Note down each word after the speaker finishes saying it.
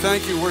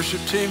Thank you,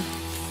 worship team.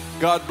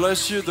 God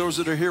bless you, those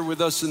that are here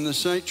with us in the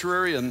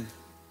sanctuary and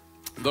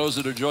those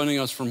that are joining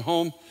us from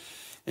home.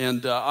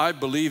 And I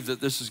believe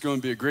that this is going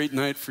to be a great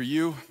night for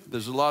you.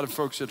 There's a lot of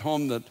folks at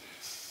home that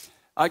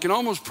I can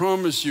almost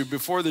promise you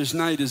before this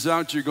night is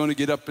out, you're going to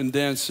get up and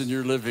dance in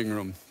your living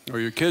room or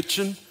your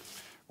kitchen,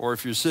 or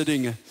if you're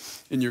sitting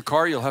in your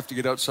car, you'll have to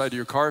get outside of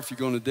your car if you're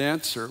going to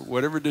dance or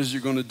whatever it is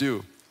you're going to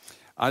do.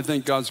 I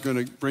think God's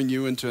going to bring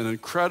you into an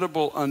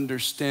incredible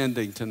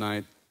understanding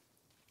tonight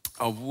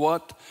of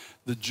what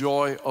the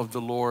joy of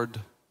the Lord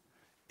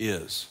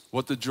is.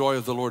 What the joy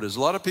of the Lord is. A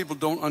lot of people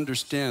don't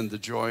understand the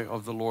joy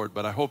of the Lord,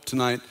 but I hope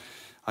tonight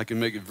I can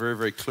make it very,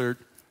 very clear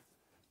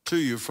to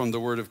you from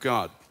the Word of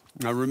God.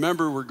 Now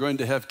remember, we're going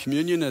to have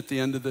communion at the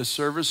end of this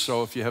service,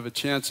 so if you have a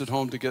chance at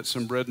home to get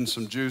some bread and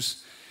some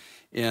juice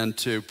and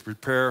to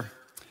prepare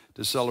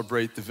to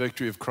celebrate the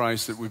victory of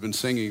Christ that we've been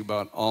singing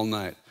about all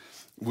night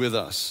with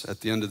us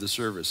at the end of the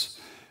service.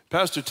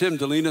 Pastor Tim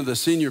Delina, the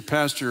senior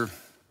pastor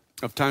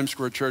of Times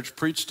Square Church,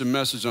 preached a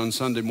message on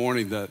Sunday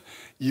morning that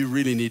you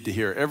really need to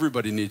hear.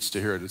 Everybody needs to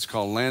hear it. It's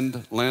called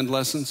Land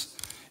Lessons.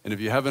 And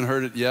if you haven't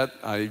heard it yet,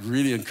 I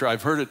really encourage.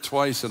 I've heard it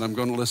twice, and I'm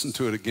going to listen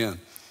to it again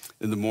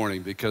in the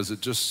morning because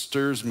it just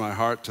stirs my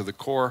heart to the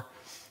core.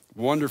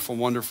 Wonderful,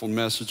 wonderful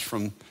message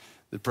from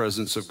the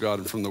presence of God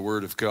and from the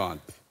Word of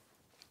God.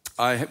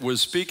 I was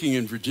speaking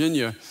in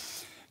Virginia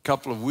a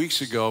couple of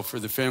weeks ago for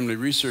the Family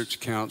Research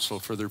Council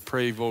for their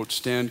Pray, Vote,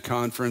 Stand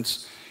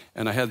conference.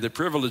 And I had the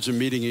privilege of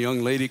meeting a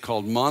young lady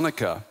called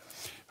Monica,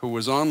 who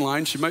was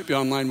online. She might be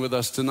online with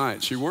us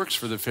tonight. She works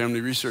for the Family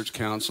Research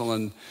Council,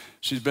 and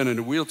she's had been in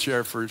a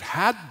wheelchair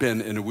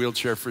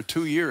for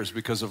 2 years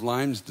because of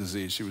Lyme's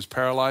disease. She was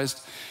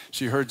paralyzed.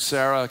 She heard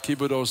Sarah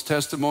Kibodo's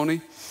testimony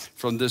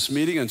from this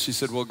meeting, and she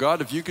said, well, God,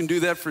 if you can do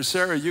that for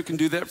Sarah, you can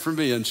do that for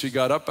me. And she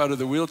got up out of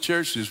the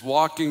wheelchair. She's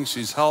walking.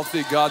 She's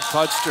healthy. God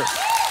touched her.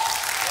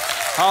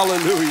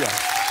 Hallelujah.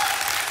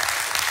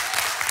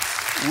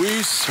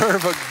 We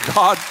serve a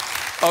God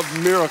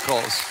of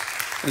miracles.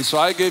 And so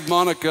I gave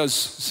Monica's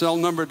cell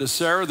number to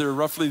Sarah. They're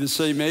roughly the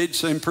same age,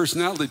 same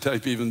personality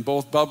type even,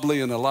 both bubbly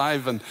and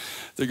alive, and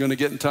they're going to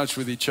get in touch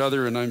with each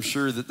other, and I'm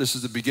sure that this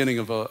is the beginning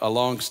of a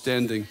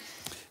long-standing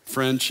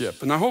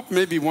friendship. And I hope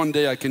maybe one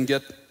day I can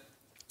get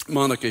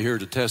Monica here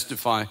to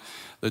testify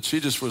that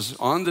she just was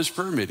on this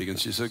prayer meeting, and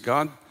she said,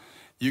 God,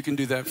 you can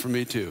do that for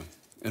me too.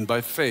 And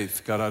by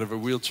faith, got out of a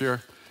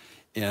wheelchair,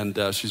 and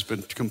she's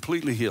been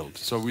completely healed.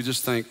 So we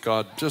just thank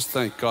God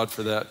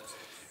for that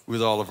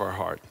with all of our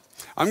heart.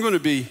 I'm going to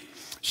be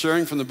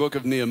sharing from the book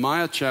of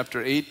Nehemiah,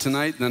 chapter 8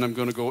 tonight, and then I'm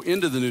going to go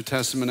into the New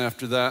Testament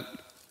after that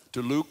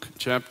to Luke,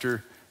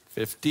 chapter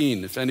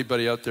 15. If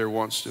anybody out there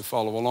wants to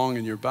follow along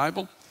in your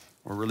Bible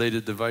or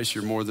related device,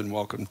 you're more than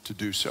welcome to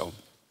do so.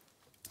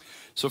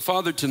 So,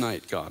 Father,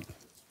 tonight, God,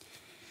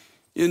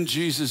 in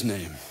Jesus'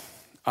 name,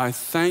 I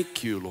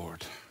thank you,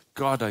 Lord.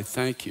 God, I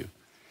thank you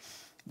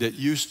that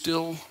you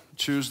still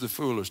choose the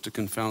foolish to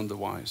confound the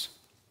wise.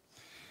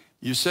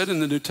 You said in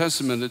the New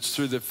Testament, it's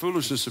through the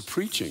foolishness of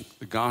preaching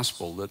the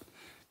gospel that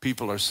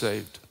people are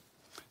saved.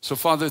 So,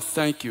 Father,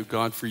 thank you,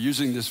 God, for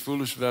using this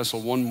foolish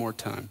vessel one more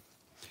time,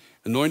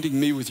 anointing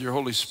me with your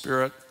Holy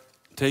Spirit,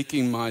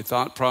 taking my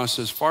thought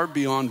process far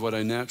beyond what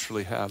I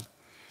naturally have,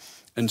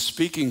 and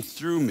speaking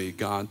through me,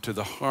 God, to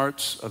the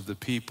hearts of the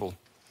people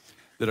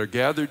that are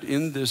gathered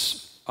in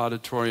this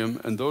auditorium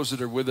and those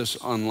that are with us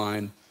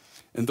online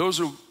and those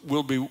who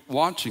will be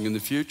watching in the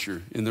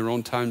future in their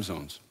own time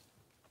zones.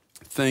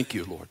 Thank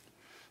you, Lord.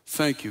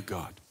 Thank you,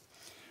 God.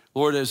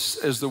 Lord,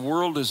 as the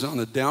world is on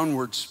a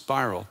downward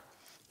spiral,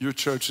 your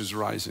church is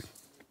rising.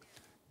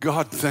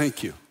 God,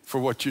 thank you for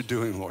what you're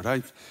doing, Lord.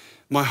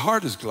 My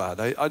heart is glad.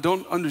 I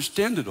don't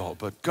understand it all,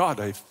 but God,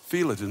 I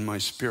feel it in my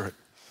spirit.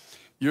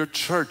 Your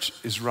church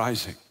is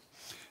rising.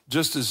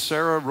 Just as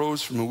Sarah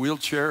rose from a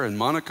wheelchair and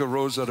Monica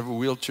rose out of a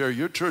wheelchair,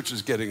 your church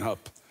is getting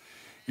up.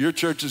 Your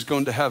church is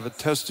going to have a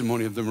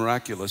testimony of the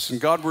miraculous.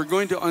 And God, we're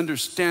going to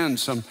understand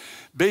some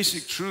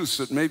basic truths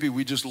that maybe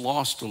we just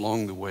lost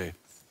along the way.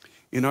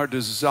 In our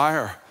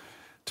desire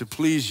to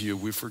please you,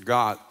 we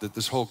forgot that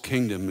this whole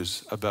kingdom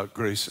is about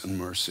grace and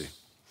mercy.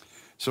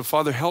 So,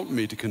 Father, help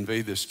me to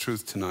convey this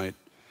truth tonight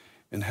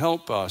and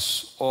help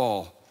us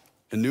all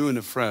anew and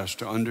afresh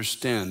to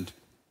understand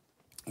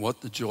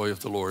what the joy of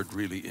the Lord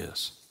really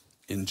is.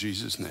 In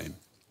Jesus' name,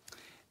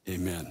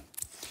 amen.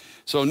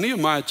 So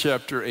Nehemiah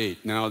chapter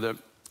 8. Now the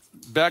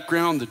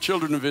background, the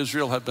children of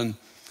Israel have been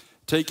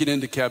taken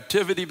into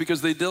captivity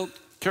because they dealt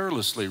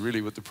carelessly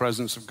really with the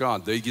presence of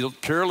God. They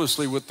dealt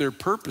carelessly with their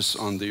purpose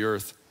on the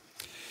earth.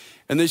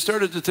 And they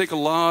started to take a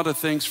lot of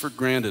things for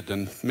granted,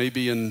 and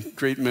maybe in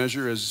great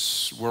measure,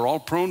 as we're all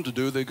prone to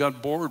do, they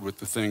got bored with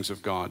the things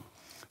of God.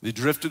 They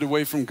drifted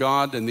away from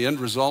God, and the end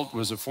result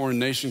was a foreign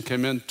nation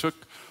came in,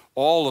 took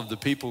all of the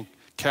people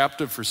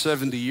captive for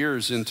 70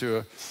 years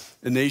into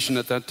a nation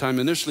at that time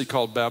initially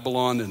called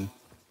Babylon and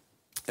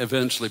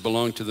eventually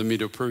belonged to the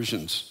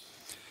Medo-Persians.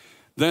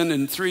 Then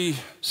in 3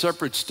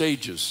 separate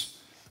stages,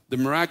 the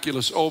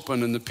miraculous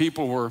opened and the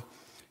people were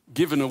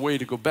given a way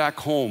to go back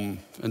home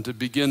and to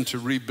begin to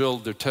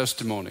rebuild their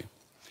testimony.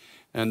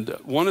 And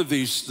one of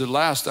these, the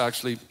last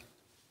actually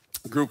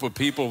group of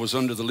people, was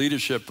under the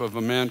leadership of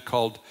a man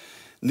called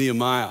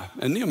Nehemiah.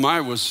 And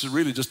Nehemiah was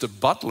really just a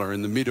butler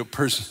in the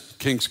Medo-Persian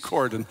king's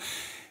court. And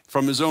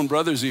from his own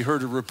brothers, he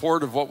heard a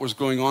report of what was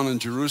going on in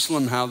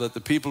Jerusalem, how that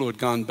the people who had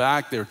gone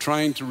back, they were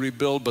trying to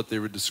rebuild, but they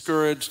were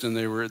discouraged, and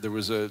there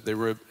was a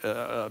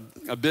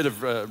bit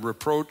of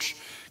reproach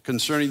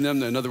concerning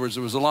them. In other words,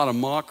 there was a lot of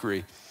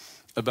mockery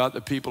about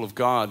the people of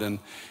God. And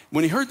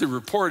when he heard the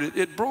report,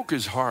 it broke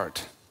his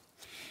heart.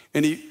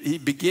 And he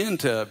began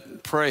to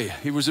pray.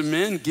 He was a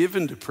man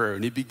given to prayer,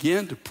 and he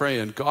began to pray,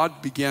 and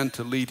God began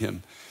to lead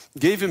him,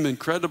 gave him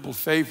incredible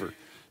favor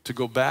to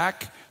go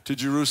back to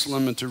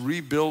Jerusalem and to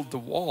rebuild the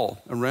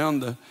wall around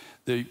the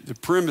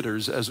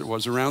perimeters, as it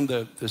was, around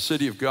the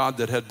city of God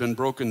that had been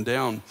broken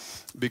down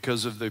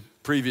because of the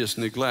previous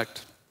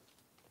neglect.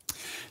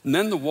 And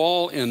then the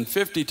wall in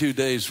 52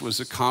 days was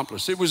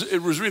accomplished. It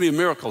was really a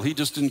miracle. He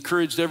just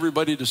encouraged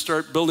everybody to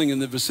start building in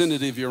the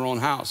vicinity of your own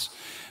house.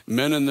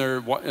 Men and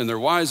their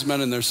wives, men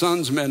and their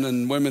sons, men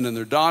and women and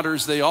their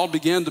daughters, they all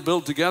began to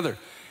build together.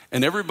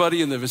 And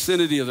everybody in the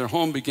vicinity of their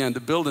home began to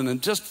build. And in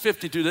just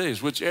 52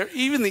 days, which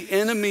even the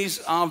enemies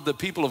of the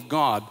people of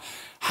God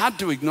had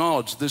to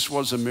acknowledge this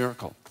was a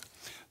miracle,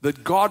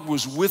 that God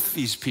was with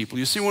these people.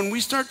 You see, when we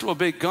start to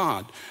obey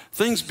God,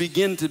 things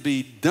begin to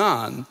be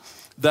done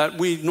that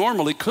we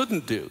normally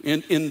couldn't do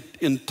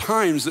in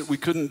times that we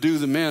couldn't do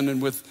them in,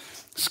 and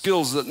with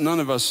skills that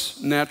none of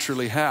us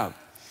naturally have.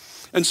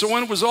 And so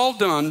when it was all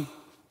done,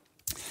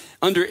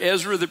 under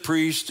Ezra the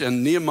priest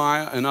and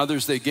Nehemiah and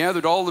others, they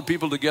gathered all the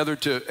people together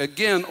to,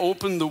 again,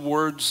 open the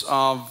words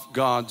of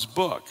God's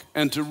book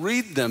and to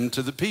read them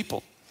to the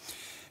people.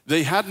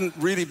 They hadn't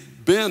really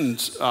been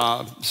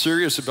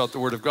serious about the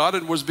word of God.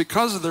 It was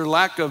because of their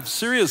lack of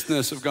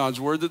seriousness of God's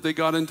word that they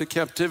got into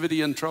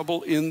captivity and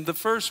trouble in the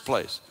first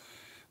place.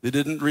 They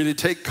didn't really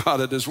take God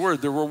at his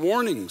word. There were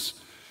warnings.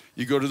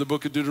 You go to the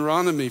book of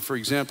Deuteronomy, for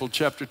example,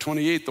 chapter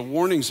 28, the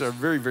warnings are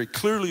very, very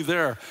clearly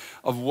there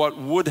of what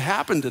would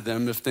happen to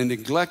them if they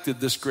neglected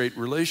this great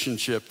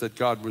relationship that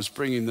God was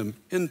bringing them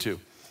into.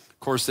 Of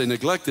course, they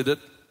neglected it,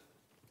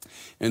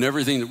 and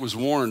everything that was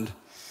warned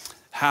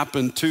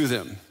happened to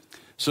them.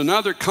 So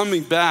now they're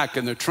coming back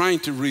and they're trying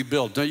to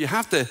rebuild. Now you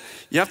have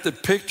to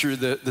picture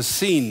the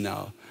scene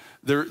now.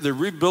 They're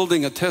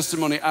rebuilding a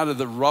testimony out of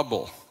the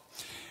rubble.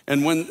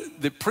 And when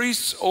the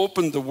priests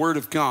opened the word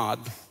of God,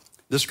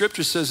 the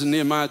scripture says in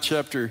Nehemiah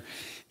chapter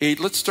 8,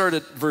 let's start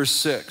at verse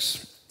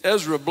 6.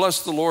 Ezra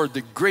blessed the Lord,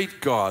 the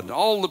great God.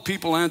 All the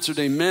people answered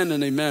amen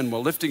and amen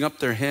while lifting up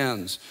their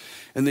hands.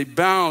 And they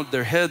bowed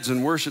their heads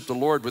and worshiped the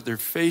Lord with their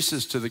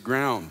faces to the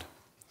ground.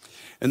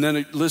 And then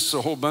it lists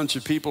a whole bunch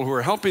of people who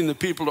are helping the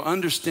people to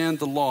understand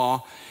the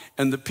law,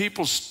 and the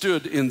people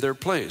stood in their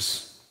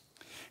place.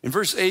 In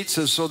verse 8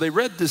 says, so they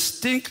read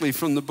distinctly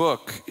from the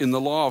book in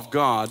the law of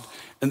God,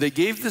 and they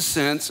gave the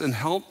sense and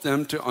helped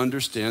them to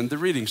understand the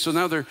reading. So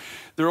now they're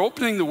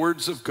opening the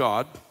words of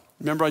God.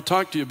 Remember, I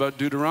talked to you about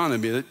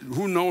Deuteronomy.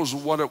 Who knows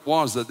what it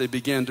was that they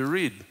began to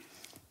read?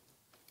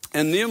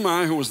 And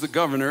Nehemiah, who was the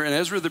governor, and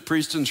Ezra the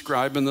priest and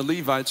scribe, and the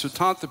Levites who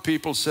taught the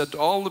people, said to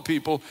all the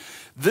people,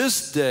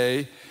 this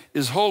day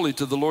is holy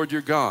to the Lord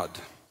your God.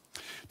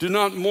 Do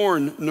not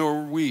mourn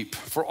nor weep,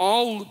 for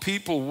all the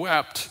people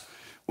wept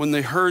when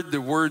they heard the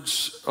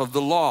words of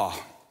the law.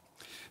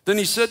 Then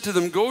he said to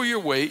them, go your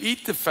way,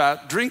 eat the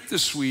fat, drink the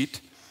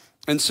sweet,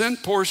 and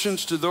send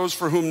portions to those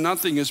for whom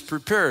nothing is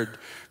prepared.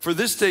 For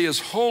this day is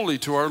holy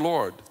to our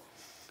Lord.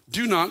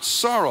 Do not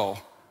sorrow,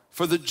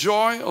 for the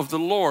joy of the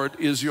Lord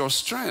is your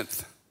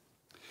strength.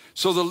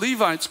 So the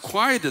Levites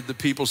quieted the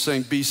people,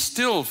 saying, be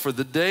still, for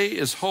the day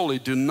is holy.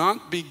 Do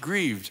not be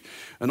grieved.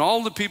 And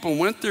all the people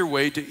went their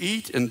way to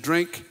eat and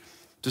drink,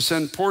 to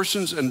send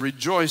portions and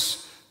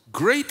rejoice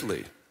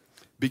greatly,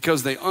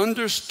 because they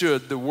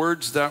understood the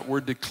words that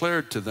were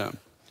declared to them.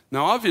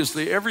 Now,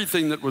 obviously,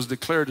 everything that was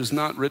declared is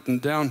not written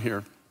down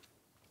here.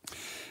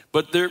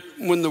 But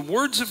when the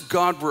words of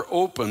God were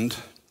opened,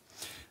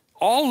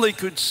 all they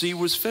could see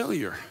was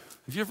failure.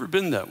 Have you ever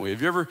been that way?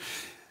 Have you ever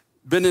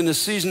been in a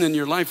season in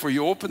your life where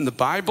you open the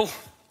Bible,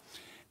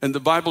 and the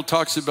Bible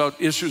talks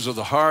about issues of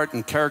the heart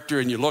and character,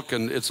 and you look,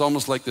 and it's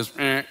almost like this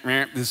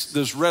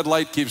red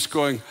light keeps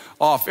going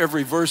off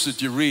every verse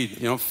that you read.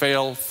 You know,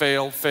 fail,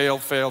 fail, fail,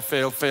 fail,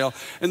 fail, fail.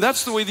 And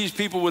that's the way these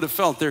people would have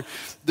felt.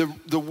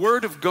 The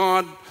word of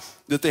God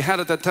that they had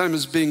at that time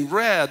is being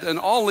read, and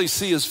all they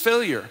see is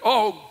failure.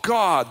 Oh,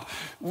 God,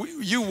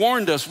 you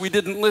warned us, we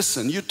didn't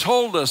listen. You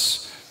told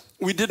us,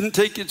 we didn't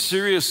take it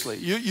seriously.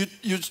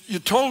 You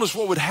told us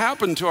what would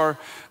happen to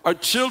our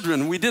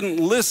children. We didn't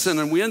listen,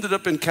 and we ended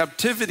up in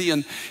captivity,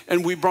 and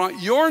we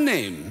brought your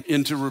name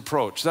into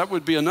reproach. That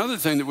would be another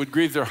thing that would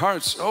grieve their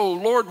hearts. Oh,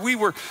 Lord, we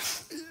were,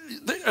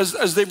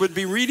 as they would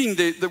be reading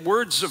the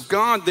words of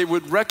God, they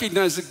would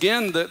recognize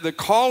again the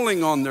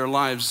calling on their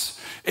lives.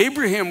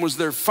 Abraham was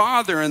their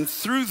father, and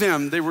through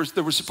them, there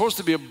was supposed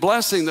to be a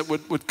blessing that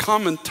would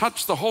come and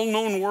touch the whole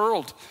known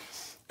world.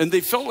 And they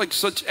felt like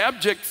such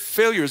abject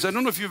failures. I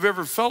don't know if you've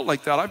ever felt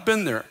like that. I've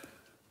been there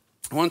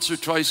once or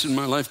twice in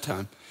my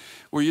lifetime,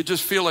 where you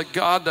just feel like,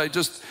 God,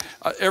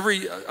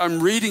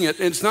 I'm reading it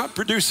and it's not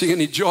producing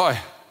any joy.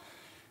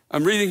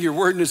 I'm reading your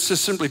word and it's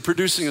just simply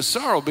producing a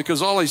sorrow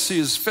because all I see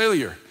is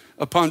failure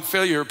upon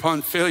failure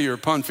upon failure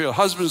upon failure.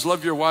 Husbands,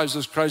 love your wives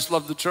as Christ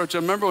loved the church. I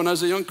remember when I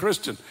was a young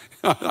Christian,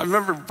 I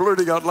remember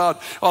blurting out loud,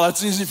 oh,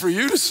 that's easy for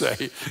you to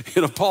say.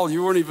 Paul,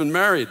 you weren't even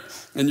married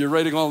and you're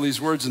writing all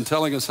these words and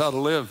telling us how to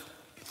live.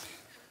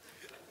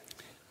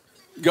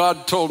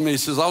 God told me, he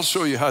says, I'll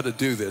show you how to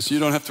do this. You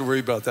don't have to worry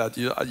about that.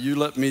 You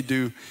let me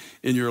do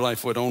in your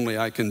life what only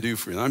I can do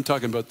for you. And I'm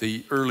talking about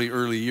the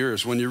early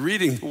years. When you're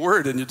reading the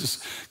word and you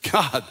just,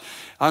 God,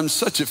 I'm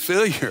such a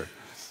failure.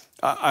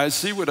 I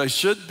see what I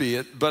should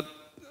be, but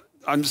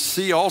I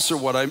see also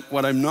what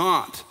I'm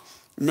not.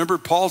 Remember,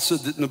 Paul said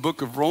that in the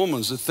book of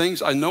Romans, the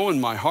things I know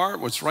in my heart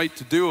what's right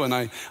to do, and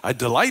I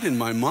delight in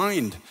my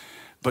mind.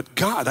 But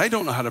God, I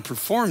don't know how to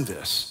perform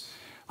this.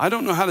 I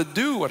don't know how to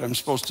do what I'm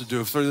supposed to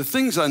do. For the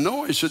things I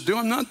know I should do,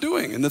 I'm not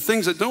doing. And the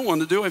things I don't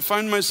want to do, I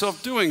find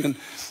myself doing. And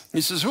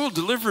he says, who will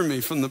deliver me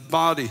from the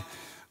body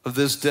of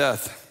this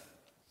death?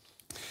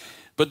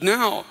 But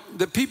now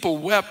the people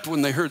wept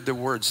when they heard the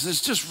words.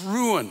 There's just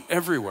ruin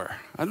everywhere.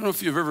 I don't know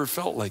if you've ever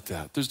felt like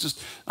that.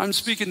 I'm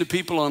speaking to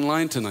people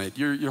online tonight.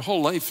 Your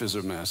whole life is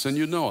a mess and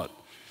you know it.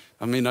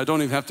 I mean, I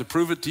don't even have to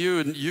prove it to you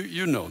and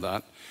you know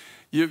that.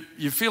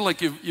 You feel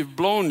like you've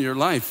blown your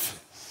life.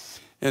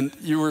 And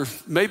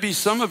maybe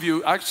some of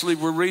you actually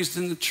were raised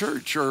in the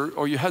church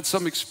or you had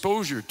some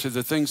exposure to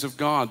the things of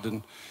God.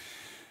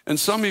 And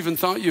some even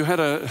thought you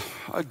had a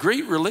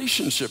great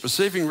relationship, a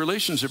saving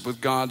relationship with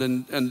God,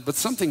 but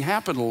something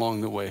happened along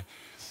the way.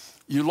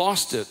 You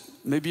lost it.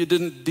 Maybe you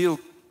didn't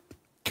deal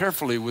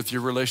carefully with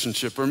your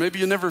relationship, or maybe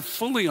you never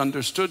fully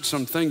understood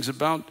some things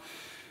about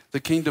the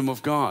kingdom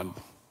of God.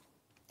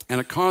 And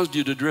it caused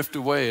you to drift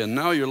away, and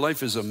now your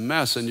life is a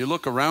mess, and you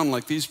look around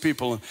like these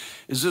people, and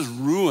it's just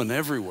ruin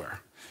everywhere.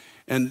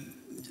 And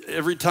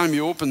every time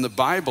you open the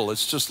Bible,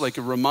 it's just like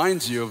it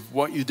reminds you of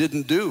what you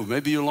didn't do.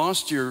 Maybe you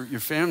lost your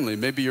family.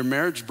 Maybe your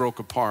marriage broke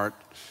apart.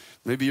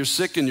 Maybe you're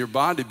sick in your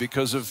body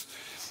because of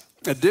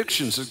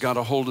addictions that got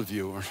a hold of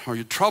you, or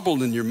you're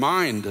troubled in your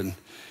mind and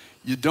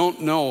you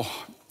don't know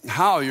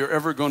how you're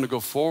ever going to go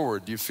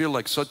forward. You feel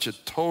like such a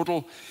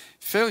total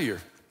failure.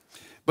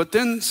 But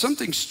then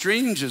something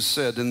strange is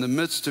said in the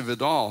midst of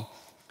it all.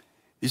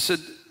 He said,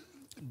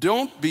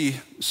 don't be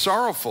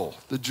sorrowful.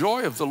 The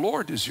joy of the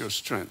Lord is your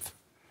strength.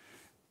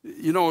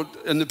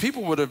 And the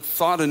people would have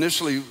thought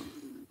initially,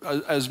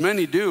 as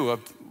many do,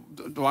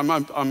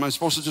 am I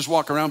supposed to just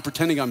walk around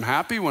pretending I'm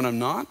happy when I'm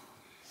not?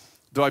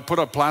 Do I put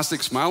a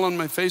plastic smile on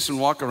my face and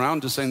walk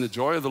around just saying the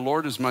joy of the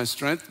Lord is my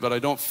strength, but I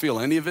don't feel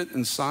any of it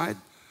inside?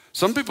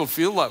 Some people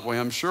feel that way,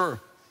 I'm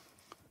sure.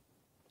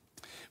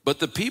 But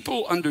the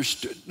people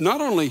understood, not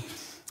only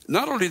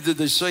did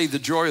they say the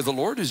joy of the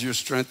Lord is your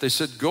strength, they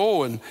said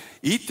go and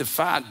eat the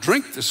fat,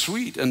 drink the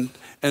sweet, and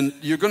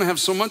you're going to have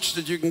so much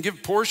that you can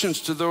give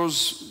portions to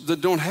those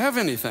that don't have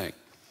anything.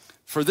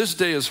 For this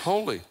day is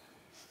holy.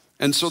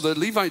 And so the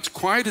Levites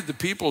quieted the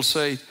people,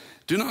 say,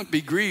 do not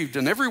be grieved.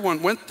 And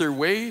everyone went their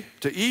way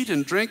to eat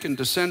and drink and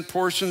to send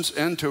portions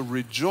and to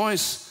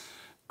rejoice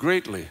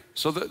greatly.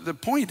 So the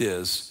point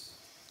is,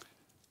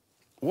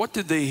 what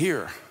did they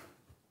hear?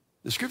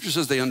 The scripture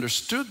says they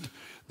understood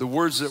the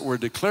words that were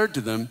declared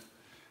to them.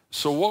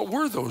 So what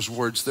were those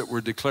words that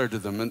were declared to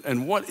them?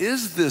 And what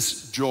is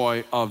this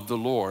joy of the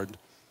Lord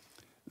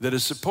that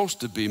is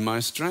supposed to be my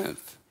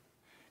strength?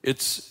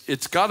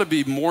 It's got to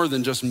be more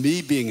than just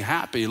me being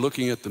happy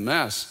looking at the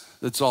mess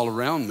that's all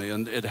around me.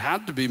 And it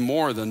had to be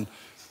more than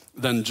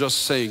just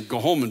saying, go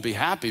home and be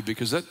happy,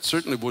 because that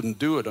certainly wouldn't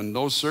do it in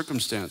those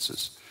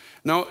circumstances.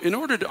 Now, in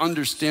order to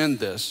understand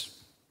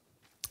this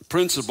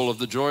principle of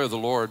the joy of the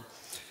Lord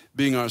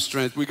being our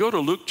strength, we go to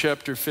Luke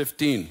chapter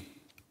 15.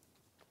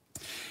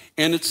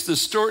 And it's the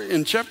story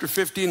in chapter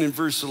 15 in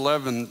verse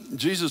 11.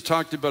 Jesus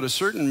talked about a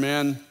certain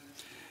man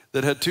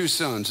that had 2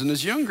 sons. And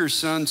his younger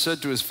son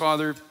said to his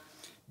father,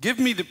 give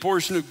me the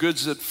portion of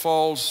goods that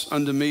falls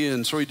unto me.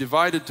 And so he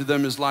divided to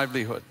them his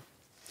livelihood.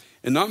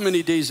 And not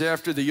many days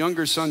after, the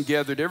younger son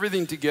gathered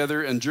everything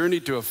together and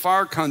journeyed to a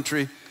far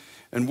country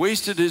and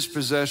wasted his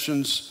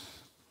possessions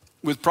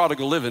with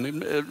prodigal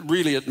living.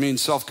 It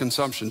means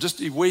self-consumption. Just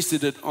he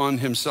wasted it on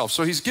himself.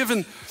 So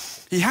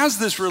he has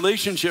this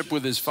relationship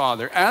with his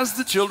father, as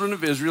the children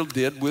of Israel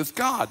did with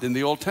God in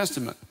the Old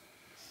Testament.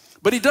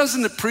 But he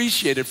doesn't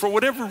appreciate it for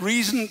whatever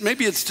reason.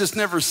 Maybe it's just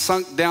never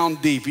sunk down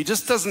deep. He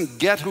just doesn't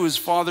get who his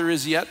father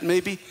is yet,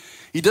 maybe.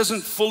 He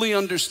doesn't fully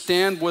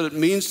understand what it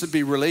means to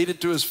be related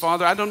to his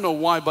father. I don't know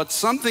why, but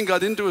something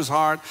got into his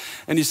heart,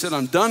 and he said,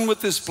 I'm done with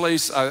this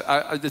place.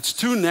 It's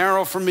too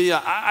narrow for me.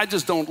 I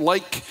just don't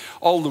like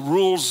all the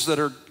rules that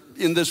are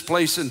in this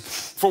place. And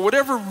for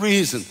whatever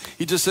reason,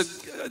 he just said,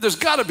 there's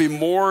got to be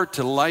more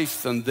to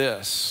life than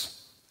this.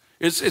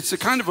 It's the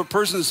kind of a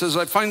person that says,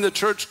 I find the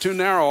church too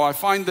narrow. I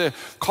find the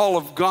call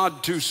of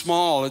God too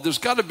small. There's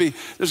got to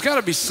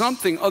be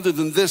something other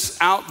than this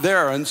out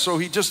there. And so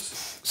he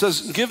just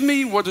says, give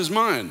me what is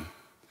mine.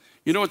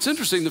 You know, it's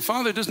interesting. The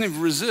father doesn't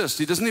even resist.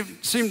 He doesn't even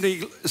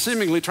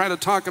seemingly try to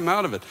talk him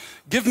out of it.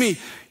 Give me,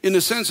 in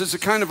a sense, it's a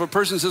kind of a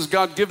person who says,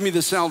 God, give me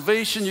the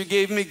salvation you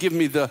gave me. Give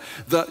me the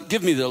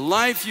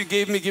life you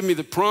gave me. Give me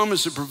the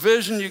promise of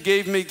provision you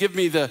gave me. Give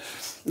me the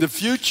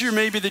future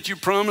maybe that you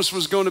promised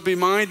was going to be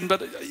mine.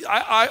 But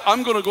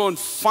I'm going to go and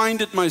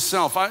find it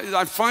myself.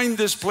 I find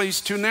this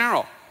place too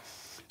narrow.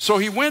 So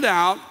he went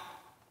out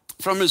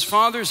from his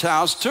father's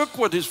house, took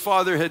what his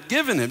father had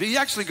given him. He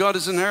actually got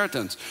his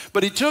inheritance,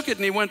 but he took it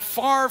and he went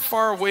far,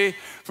 far away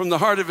from the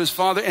heart of his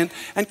father and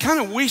kind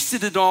of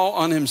wasted it all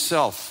on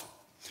himself.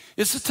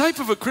 It's the type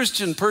of a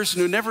Christian person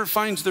who never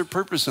finds their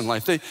purpose in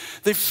life.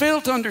 They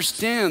fail to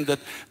understand that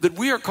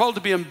we are called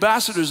to be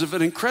ambassadors of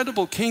an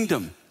incredible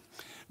kingdom.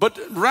 But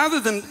rather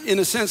than, in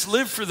a sense,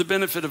 live for the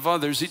benefit of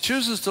others, he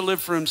chooses to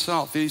live for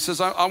himself. He says,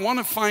 I want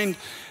to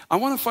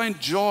find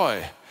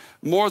joy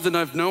more than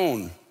I've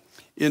known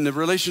in the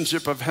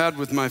relationship I've had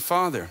with my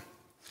father.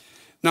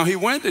 Now he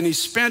went and he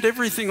spent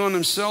everything on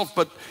himself,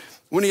 but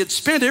when he had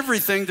spent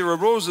everything, there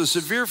arose a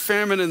severe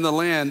famine in the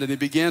land and he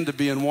began to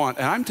be in want.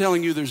 And I'm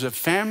telling you, there's a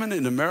famine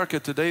in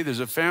America today. There's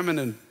a famine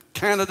in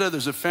Canada.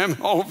 There's a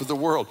famine all over the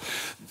world.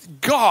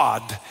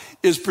 God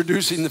is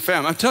producing the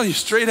famine. I'm telling you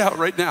straight out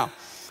right now.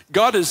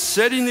 God is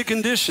setting the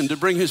condition to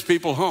bring his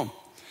people home.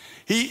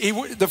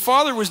 The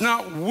father was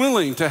not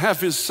willing to have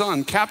his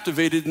son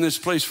captivated in this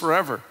place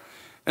forever.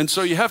 And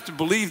so you have to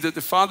believe that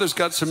the father's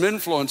got some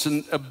influence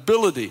and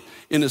ability,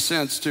 in a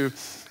sense, to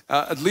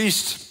at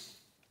least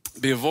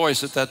be a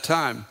voice at that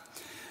time.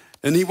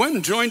 And he went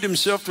and joined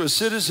himself to a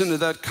citizen of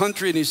that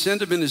country, and he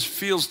sent him in his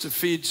fields to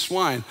feed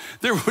swine.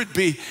 There would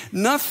be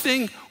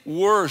nothing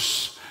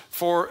worse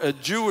for a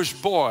Jewish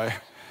boy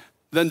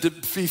than to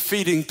be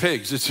feeding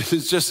pigs.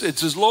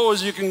 It's as low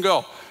as you can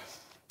go.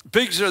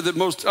 Pigs are the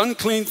most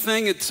unclean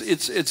thing.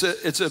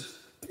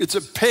 It's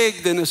a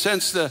pig, in a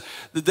sense, the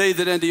day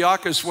that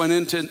Antiochus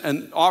went in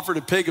and offered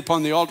a pig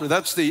upon the altar.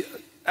 That's the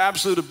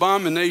absolute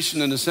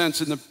abomination, in a sense,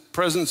 in the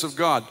presence of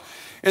God.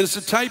 And it's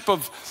a type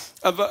of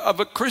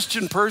a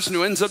Christian person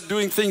who ends up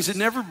doing things they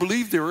never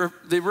believed they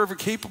were ever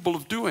capable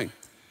of doing.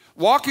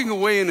 Walking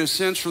away, in a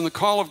sense, from the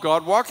call of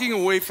God, walking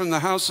away from the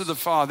house of the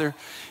Father,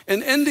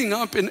 and ending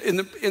up in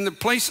the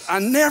place I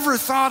never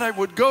thought I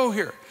would go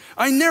here.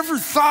 I never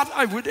thought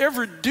I would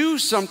ever do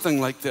something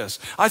like this.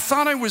 I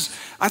thought I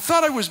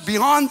was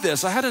beyond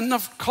this. I had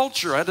enough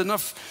culture. I had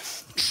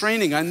enough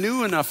training. I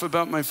knew enough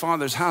about my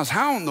father's house.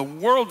 How in the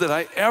world did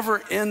I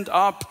ever end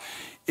up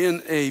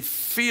in a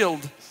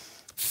field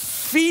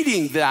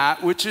feeding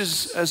that which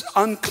is as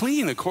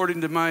unclean according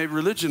to my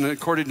religion and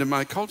according to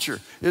my culture?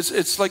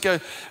 It's like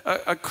a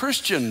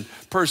Christian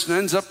person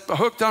ends up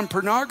hooked on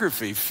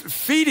pornography,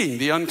 feeding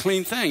the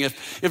unclean thing.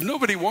 If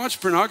nobody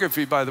watched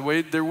pornography, by the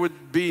way, there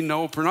would be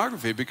no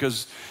pornography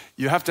because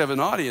you have to have an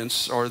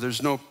audience or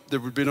there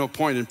would be no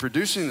point in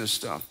producing this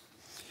stuff.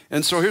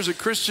 And so here's a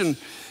Christian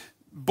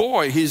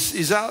boy.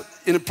 He's out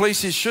in a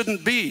place he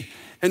shouldn't be.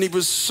 And he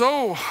was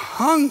so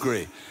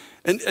hungry.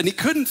 And he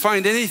couldn't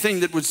find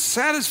anything that would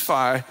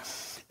satisfy.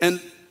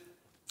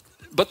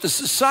 But the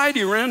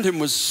society around him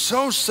was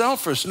so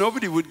selfish,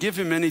 nobody would give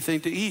him anything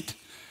to eat.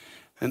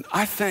 And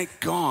I thank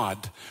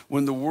God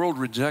when the world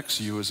rejects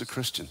you as a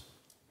Christian.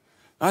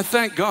 I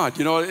thank God.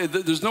 You know,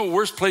 there's no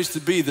worse place to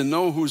be than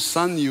know whose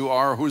son you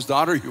are, whose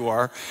daughter you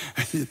are.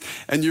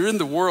 And you're in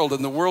the world,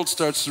 and the world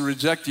starts to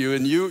reject you,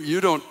 and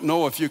you don't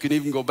know if you can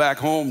even go back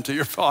home to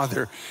your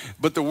father.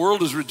 But the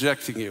world is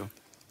rejecting you.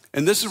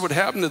 And this is what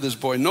happened to this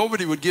boy.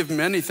 Nobody would give him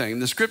anything. And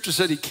the scripture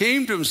said he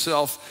came to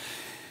himself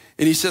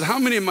and he said, how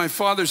many of my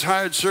father's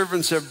hired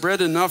servants have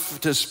bread enough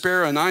to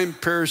spare and I'm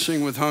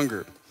perishing with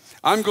hunger?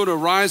 I'm going to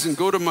rise and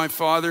go to my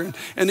father.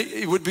 And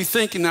he would be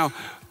thinking, now,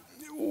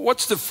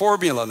 what's the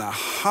formula now?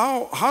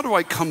 How do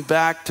I come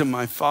back to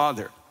my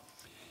father?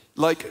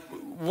 Like,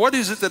 what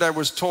is it that I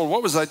was told?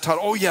 What was I taught?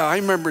 Oh yeah, I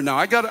remember now.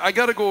 I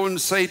got to go and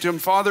say to him,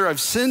 Father,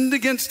 I've sinned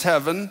against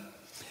heaven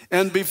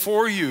and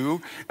before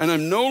you, and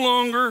I'm no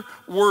longer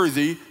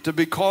worthy to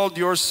be called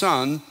your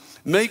son.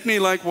 Make me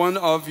like one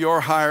of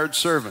your hired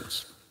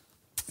servants.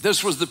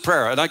 This was the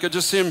prayer, and I could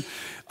just see him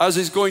as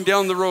he's going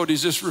down the road.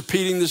 He's just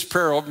repeating this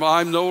prayer.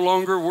 I'm no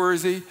longer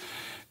worthy.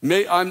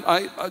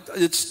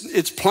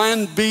 It's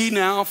plan B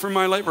now for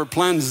my life, or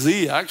plan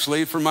Z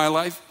actually for my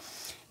life.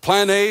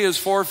 Plan A is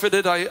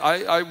forfeited.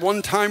 I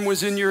one time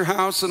was in your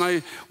house, and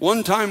I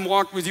one time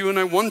walked with you, and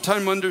I one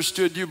time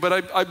understood you,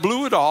 but I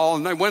blew it all,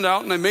 and I went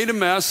out and I made a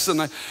mess,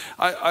 and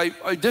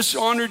I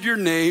dishonored your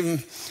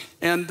name,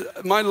 and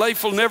my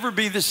life will never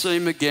be the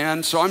same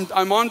again. So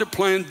I'm on to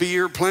plan B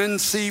or plan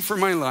C for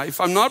my life.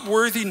 I'm not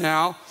worthy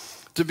now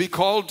to be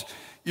called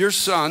your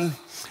son.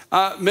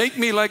 Make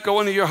me like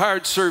one of your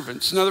hired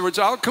servants. In other words,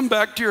 I'll come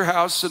back to your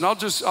house and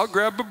I'll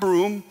grab a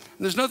broom.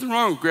 And there's nothing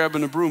wrong with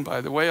grabbing a broom,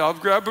 by the way. I'll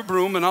grab a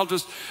broom and I'll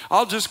just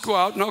go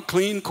out and I'll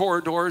clean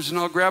corridors and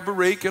I'll grab a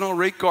rake and I'll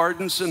rake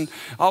gardens and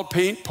I'll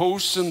paint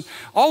posts, and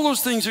all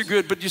those things are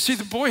good. But you see,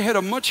 the boy had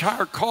a much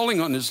higher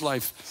calling on his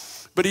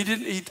life But he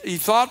didn't. He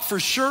thought, for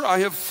sure, I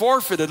have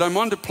forfeited. I'm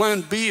on to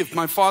plan B if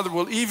my father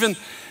will even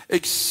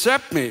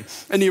accept me.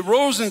 And he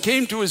rose and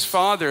came to his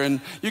father.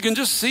 And you can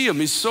just see him.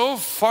 He's so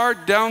far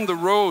down the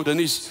road. And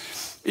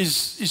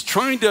he's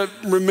trying to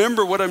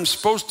remember what I'm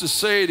supposed to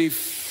say. And he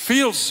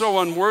feels so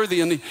unworthy.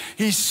 And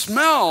he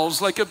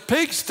smells like a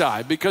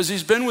pigsty because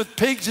he's been with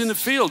pigs in the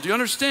field. Do you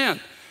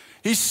understand?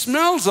 He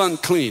smells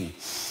unclean.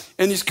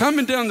 And he's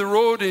coming down the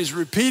road and he's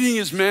repeating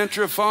his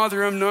mantra,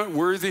 Father, I'm not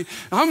worthy.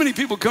 How many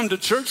people come to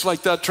church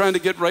like that trying to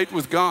get right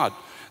with God?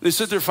 They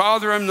sit there,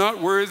 Father, I'm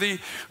not worthy.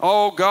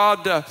 Oh,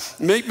 God,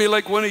 make me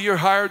like one of your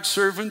hired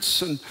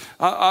servants, and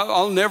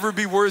I'll never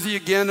be worthy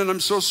again, and I'm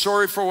so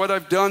sorry for what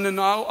I've done,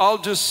 and I'll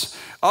just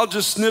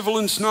snivel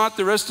and snot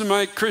the rest of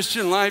my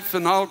Christian life,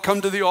 and I'll come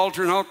to the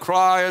altar, and I'll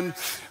cry, and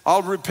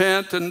I'll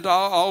repent, and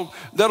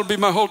that'll be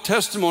my whole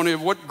testimony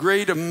of what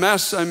great a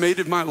mess I made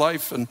of my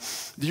life, and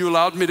you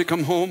allowed me to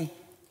come home.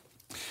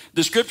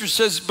 The scripture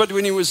says, but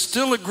when he was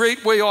still a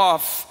great way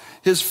off,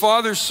 his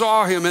father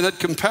saw him and had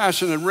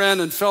compassion and ran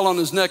and fell on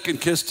his neck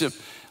and kissed him.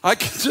 I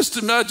can just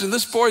imagine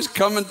this boy's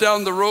coming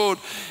down the road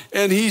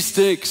and he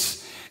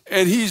stinks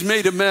and he's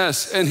made a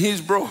mess and he's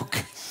broke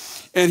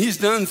and he's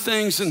done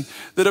things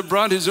that have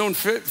brought his own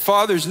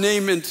father's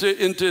name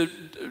into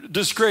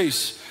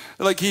disgrace.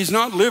 Like he's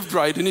not lived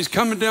right, and he's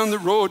coming down the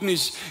road and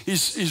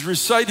he's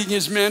reciting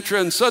his mantra,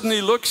 and suddenly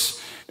he looks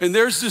and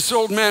there's this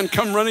old man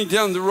come running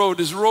down the road.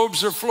 His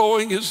robes are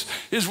flowing,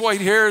 his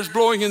white hair is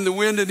blowing in the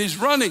wind, and he's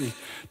running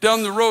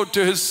down the road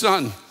to his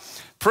son.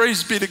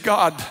 Praise be to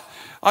God.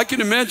 I can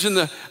imagine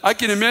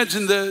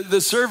the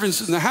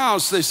servants in the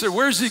house. They said,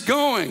 where's he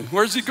going?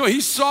 Where's he going?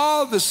 He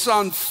saw the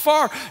son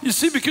far. You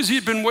see, because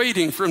he'd been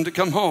waiting for him to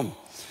come home.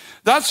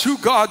 That's who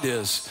God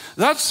is.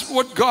 That's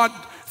what God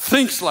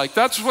thinks like.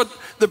 That's what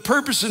the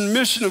purpose and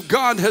mission of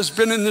God has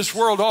been in this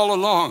world all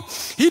along.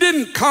 He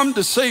didn't come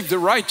to save the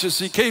righteous.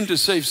 He came to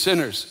save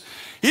sinners.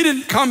 He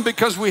didn't come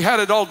because we had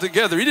it all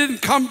together. He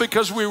didn't come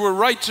because we were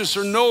righteous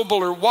or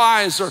noble or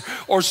wise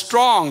or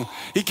strong.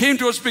 He came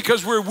to us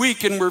because we're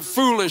weak and we're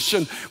foolish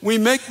and we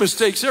make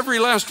mistakes, every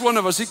last one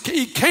of us.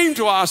 He came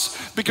to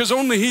us because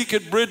only he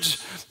could bridge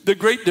the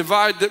great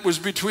divide that was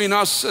between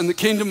us and the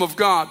kingdom of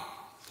God.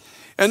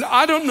 And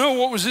I don't know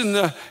what was in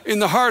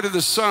the heart of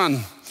the son,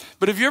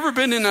 but have you ever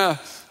been in a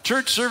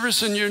church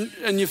service and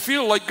you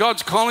feel like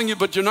God's calling you,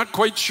 but you're not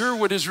quite sure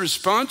what his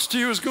response to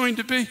you is going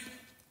to be?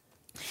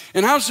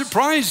 And how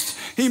surprised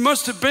he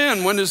must have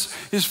been when his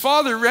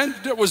father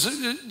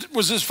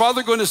was his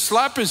father going to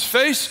slap his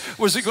face?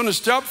 Was he going to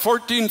stop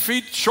 14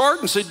 feet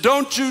short and say,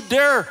 don't you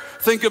dare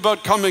think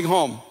about coming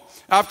home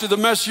after the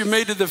mess you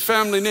made of the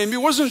family name? He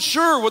wasn't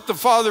sure what the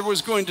father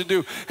was going to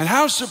do. And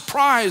how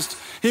surprised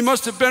he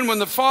must have been when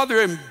the father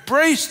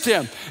embraced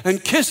him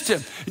and kissed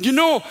him. And you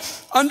know,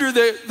 under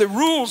the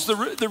rules,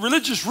 the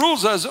religious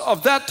rules as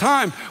of that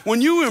time,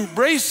 when you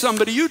embraced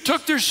somebody, you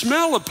took their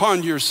smell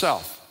upon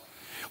yourself.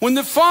 When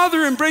the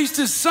Father embraced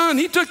his Son,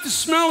 he took the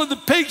smell of the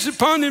pigs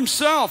upon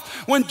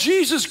himself. When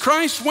Jesus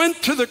Christ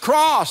went to the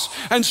cross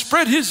and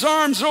spread his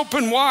arms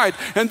open wide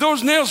and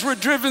those nails were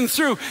driven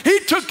through,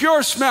 he took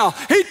your smell.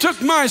 He took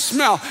my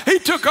smell. He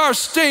took our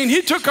stain.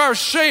 He took our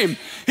shame.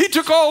 He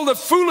took all the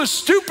foolish,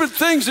 stupid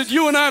things that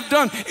you and I have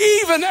done,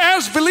 even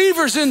as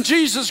believers in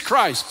Jesus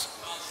Christ.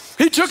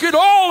 He took it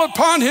all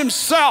upon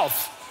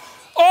himself.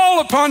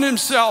 All upon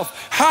himself.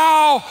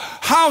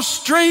 How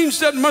strange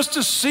that must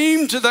have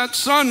seemed to that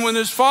son when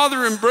his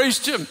father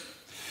embraced him.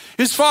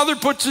 His father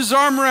puts his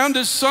arm around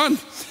his son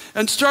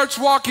and starts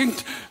walking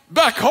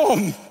back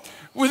home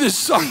with his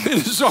son in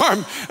his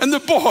arm. And the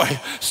boy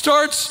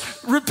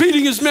starts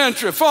repeating his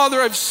mantra, Father,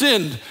 I've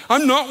sinned.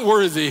 I'm not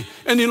worthy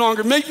any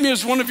longer. Make me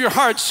as one of your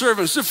hired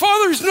servants. The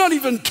father is not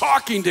even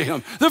talking to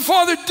him. The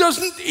father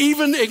doesn't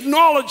even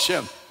acknowledge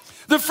him.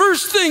 The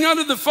first thing out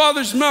of the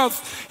father's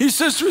mouth, he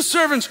says to his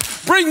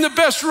servants, bring the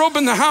best robe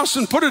in the house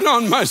and put it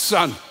on my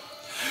son.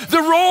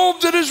 The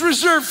robe that is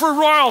reserved for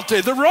royalty.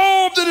 The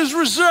robe that is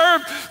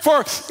reserved for,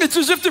 it's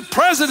as if the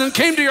president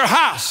came to your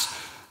house.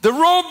 The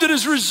robe that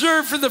is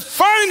reserved for the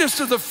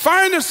finest of the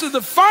finest of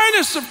the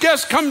finest of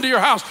guests come to your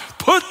house.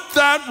 Put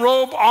that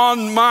robe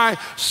on my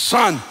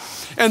son.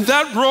 And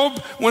that robe,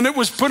 when it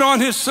was put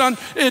on his son,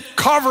 it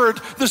covered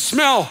the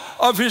smell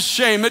of his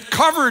shame. It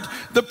covered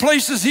the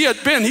places he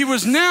had been. He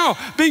was now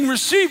being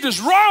received as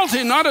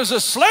royalty, not as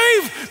a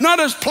slave, not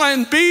as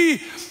plan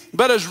B,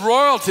 but as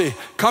royalty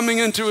coming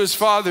into his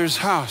father's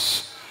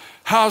house.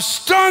 How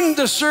stunned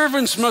the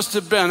servants must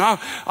have been.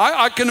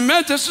 I can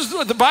imagine, this is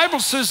what the Bible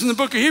says in the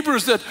book of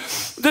Hebrews, that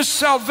this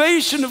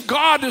salvation of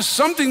God is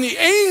something the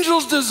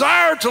angels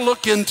desire to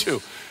look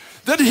into.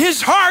 That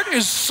his heart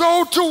is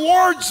so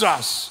towards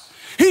us.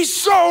 He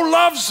so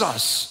loves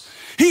us.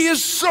 He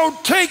is so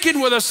taken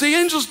with us. The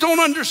angels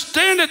don't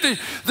understand it.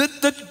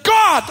 That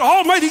God,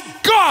 Almighty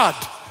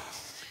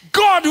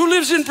God who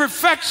lives in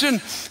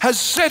perfection, has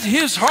set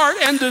his heart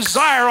and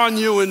desire on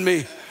you and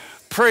me.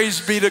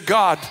 Praise be to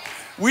God.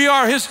 We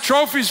are his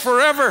trophies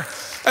forever.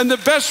 And the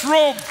best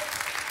robe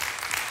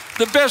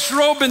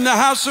in the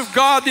house of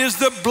God is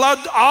the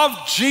blood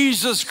of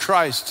Jesus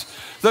Christ.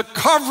 The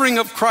covering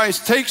of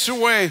Christ takes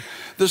away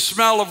the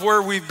smell of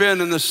where we've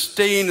been and the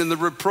stain and the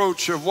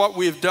reproach of what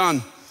we've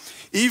done.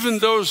 Even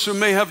those who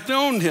may have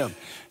known him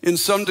in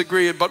some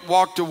degree but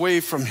walked away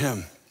from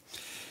him.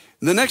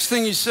 And the next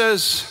thing he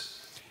says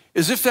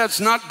is, if that's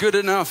not good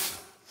enough,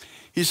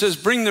 he says,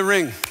 bring the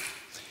ring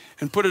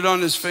and put it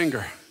on his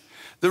finger.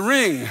 The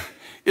ring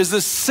is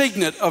the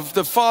signet of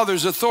the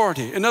Father's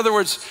authority. In other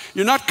words,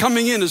 you're not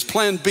coming in as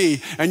plan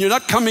B, and you're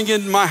not coming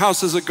into my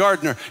house as a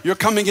gardener. You're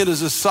coming in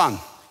as a son.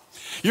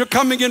 You're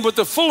coming in with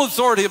the full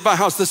authority of my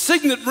house. The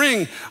signet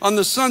ring on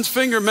the son's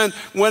finger meant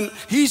when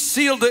he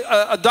sealed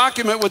a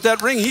document with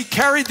that ring, he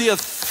carried the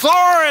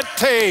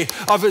authority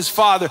of his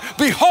Father.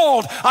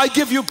 Behold, I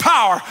give you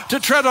power to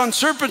tread on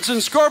serpents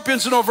and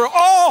scorpions and over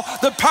all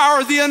the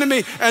power of the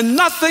enemy, and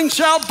nothing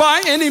shall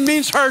by any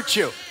means hurt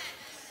you.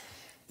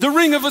 The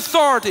ring of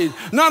authority,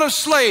 not a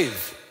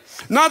slave,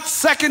 not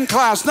second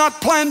class,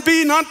 not plan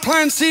B, not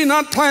plan C,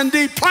 not plan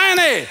D, plan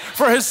A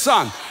for his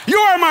son. You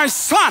are my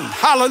son,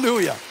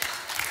 hallelujah.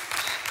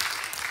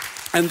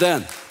 And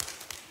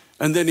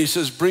then he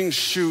says, bring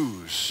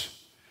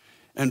shoes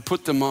and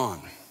put them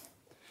on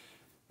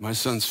my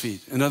son's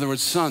feet. In other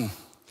words, son,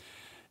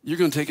 you're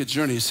going to take a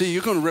journey. See,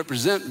 you're going to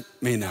represent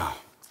me now.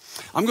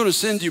 I'm going to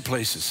send you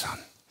places, son,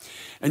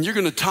 and you're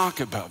going to talk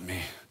about me.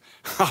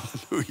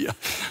 Hallelujah.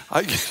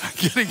 I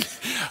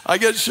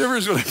get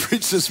shivers when I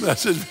preach this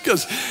message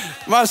because,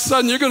 my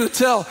son, you're going to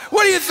tell.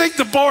 What do you think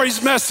the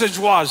boy's message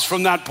was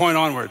from that point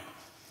onward?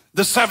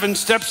 The 7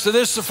 steps to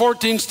this, the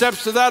 14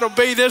 steps to that,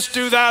 obey this,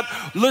 do that,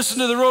 listen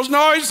to the rules.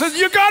 No, he said,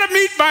 you got to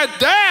meet my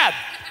dad.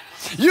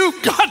 You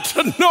got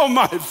to know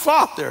my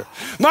father.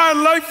 My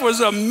life was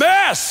a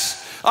mess.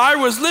 I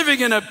was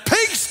living in a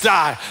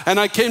pigsty, and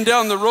I came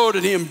down the road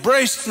and he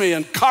embraced me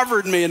and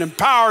covered me and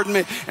empowered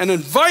me and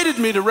invited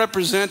me to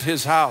represent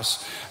his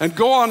house and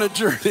go on a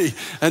journey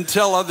and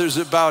tell others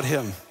about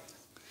him.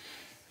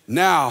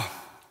 Now,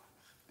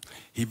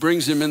 he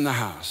brings him in the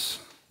house.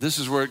 This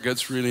is where it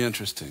gets really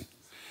interesting.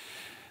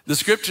 The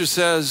scripture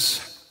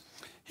says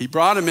he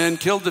brought him in,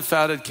 killed the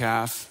fatted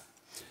calf,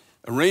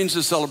 arranged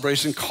the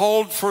celebration,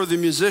 called for the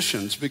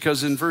musicians,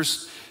 because in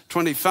verse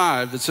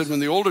 25 it said when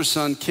the older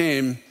son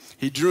came,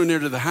 he drew near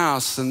to the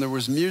house and there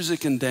was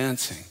music and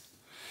dancing.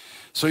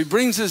 So he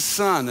brings his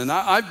son, and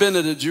I've been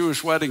at a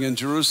Jewish wedding in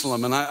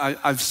Jerusalem, and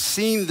I've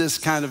seen this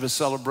kind of a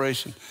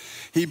celebration.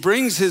 He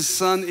brings his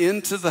son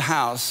into the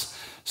house,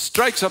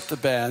 strikes up the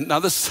band. Now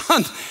the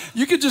son,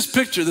 you could just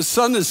picture, the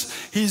son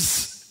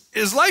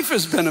his life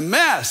has been a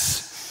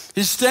mess.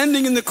 He's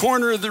standing in the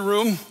corner of the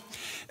room,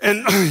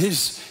 and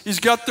he's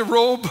got the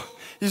robe,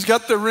 he's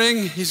got the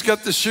ring, he's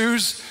got the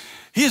shoes.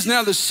 He is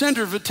now the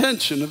center of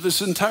attention of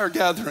this entire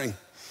gathering.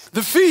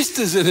 The feast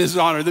is in his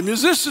honor. The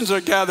musicians are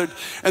gathered,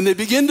 and they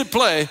begin to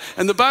play,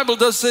 and the Bible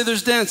does say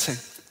there's dancing.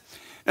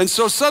 And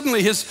so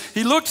suddenly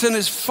he looks, and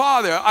his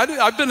father,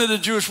 I've been at a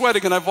Jewish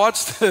wedding and I've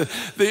watched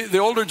the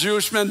older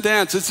Jewish men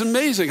dance. It's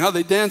amazing how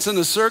they dance in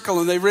a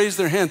circle and they raise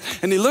their hand.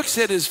 And he looks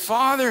at his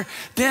father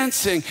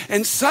dancing,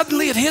 and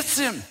suddenly it hits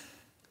him.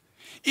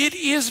 It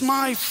is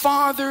my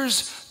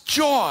father's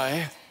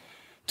joy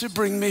to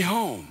bring me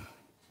home.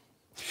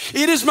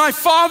 It is my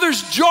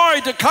Father's joy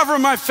to cover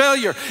my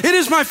failure. It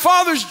is my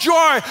Father's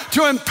joy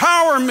to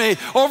empower me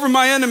over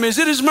my enemies.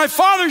 It is my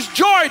Father's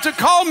joy to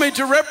call me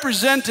to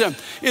represent him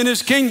in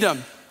his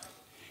kingdom.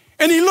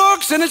 And he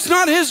looks, and it's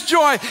not his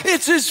joy,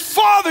 it's his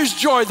Father's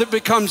joy that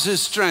becomes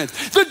his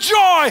strength. The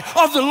joy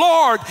of the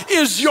Lord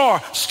is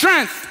your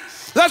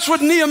strength. That's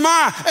what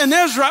Nehemiah and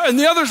Ezra and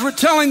the others were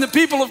telling the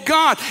people of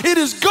God. It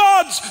is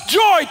God's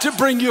joy to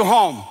bring you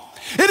home.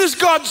 It is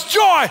God's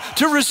joy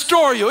to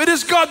restore you. It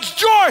is God's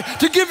joy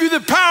to give you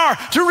the power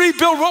to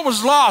rebuild what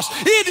was lost.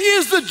 It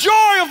is the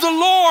joy of the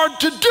Lord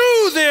to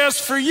do this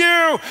for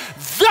you.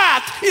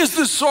 That is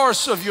the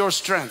source of your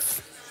strength.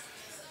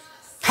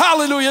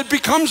 Hallelujah. It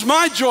becomes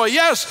my joy,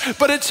 yes,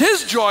 but it's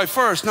his joy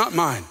first, not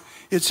mine.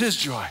 It's his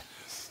joy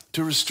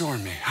to restore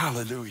me.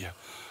 Hallelujah.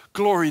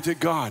 Glory to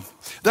God.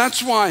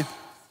 That's why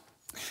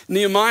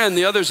Nehemiah and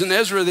the others in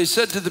Ezra, they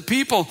said to the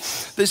people,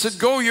 they said,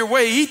 go your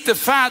way, eat the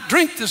fat,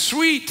 drink the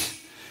sweet,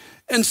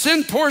 and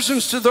send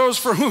portions to those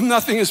for whom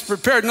nothing is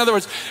prepared. In other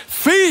words,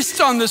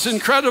 feast on this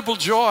incredible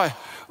joy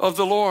of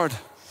the Lord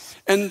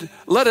and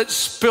let it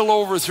spill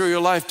over through your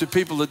life to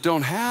people that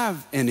don't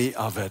have any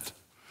of it,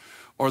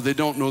 or they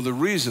don't know the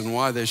reason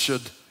why they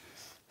should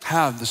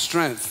have the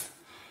strength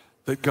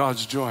that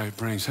God's joy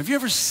brings. Have you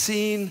ever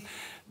seen,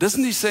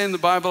 doesn't he say in the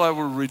Bible, I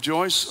will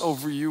rejoice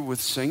over you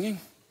with singing?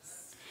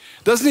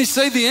 Doesn't he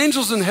say the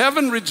angels in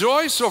heaven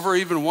rejoice over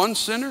even one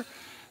sinner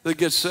that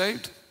gets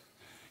saved?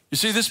 You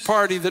see, this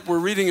party that we're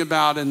reading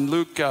about in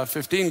Luke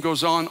 15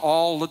 goes on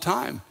all the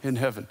time in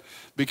heaven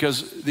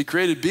because the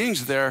created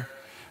beings there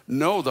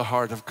know the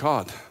heart of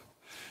God.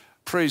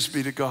 Praise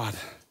be to God.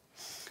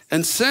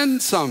 And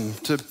send some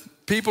to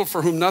people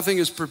for whom nothing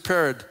is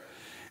prepared,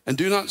 and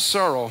do not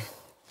sorrow,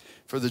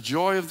 for the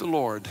joy of the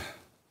Lord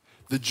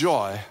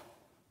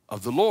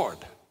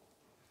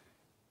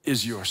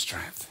is your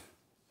strength.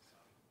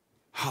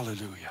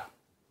 Hallelujah.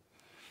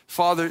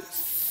 Father,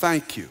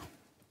 thank you.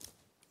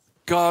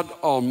 God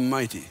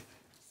Almighty,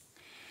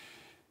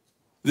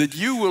 that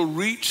you will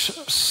reach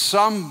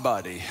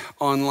somebody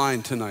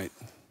online tonight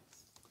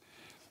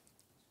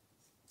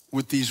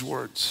with these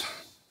words.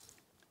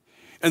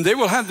 And they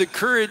will have the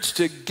courage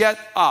to get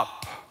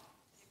up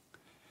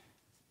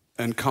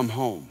and come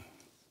home.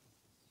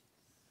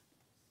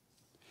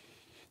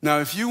 Now,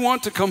 if you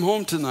want to come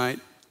home tonight,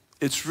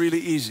 it's really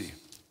easy.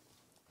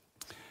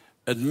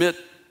 Admit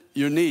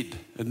your need.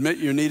 Admit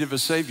your need of a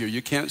Savior.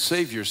 You can't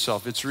save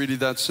yourself. It's really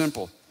that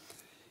simple.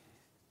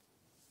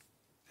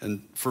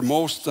 And for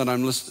most that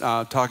I'm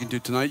talking to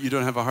tonight, you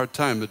don't have a hard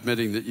time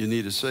admitting that you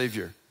need a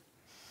Savior.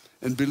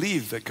 And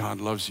believe that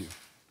God loves you.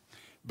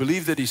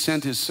 Believe that he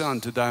sent his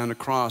Son to die on a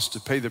cross to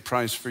pay the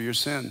price for your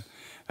sin.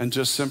 And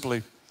just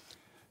simply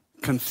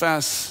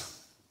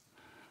confess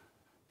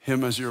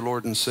him as your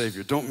Lord and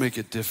Savior. Don't make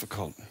it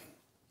difficult.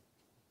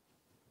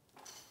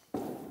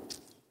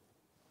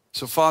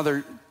 So,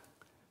 Father,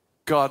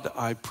 God,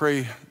 I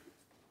pray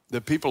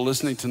that people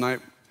listening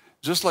tonight,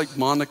 just like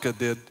Monica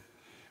did,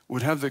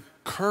 would have the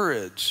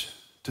courage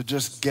to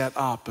just get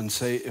up and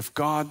say, if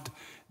God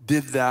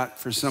did that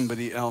for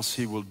somebody else,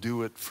 he will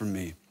do it for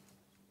me.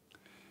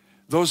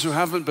 Those who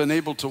haven't been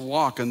able to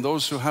walk and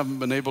those who haven't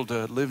been able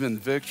to live in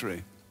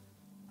victory,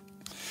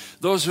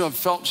 those who have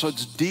felt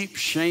such deep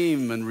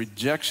shame and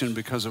rejection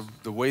because of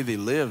the way they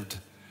lived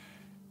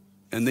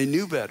and they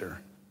knew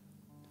better.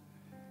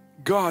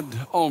 God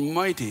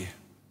Almighty,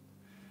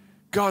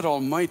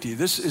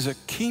 this is a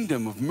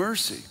kingdom of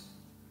mercy.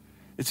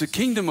 It's a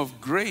kingdom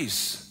of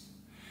grace.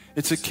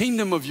 It's a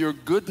kingdom of your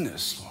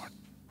goodness, Lord.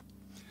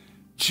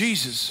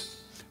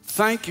 Jesus,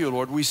 thank you,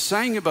 Lord. We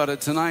sang about it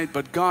tonight,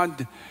 but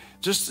God,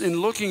 just in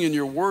looking in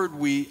your word,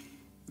 we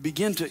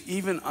begin to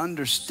even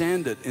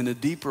understand it in a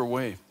deeper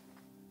way.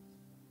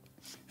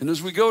 And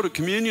as we go to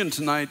communion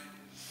tonight,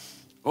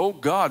 oh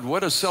God,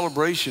 what a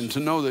celebration to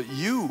know that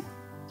you,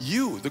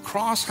 the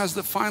cross has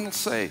the final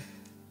say,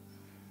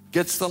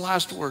 gets the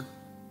last word.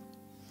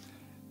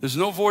 There's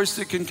no voice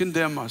that can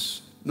condemn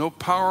us, no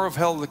power of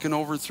hell that can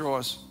overthrow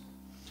us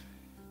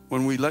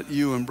when we let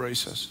you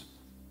embrace us.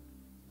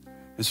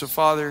 And so,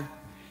 Father,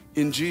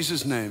 in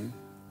Jesus' name,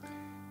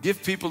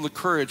 give people the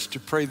courage to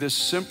pray this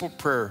simple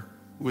prayer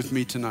with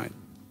me tonight.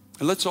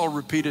 And let's all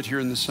repeat it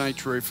here in the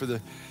sanctuary for the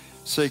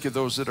sake of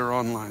those that are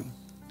online.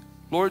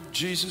 Lord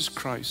Jesus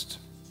Christ,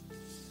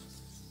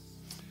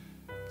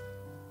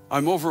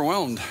 I'm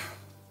overwhelmed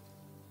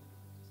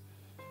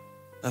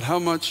at how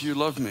much you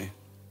love me,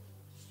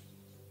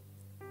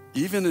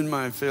 even in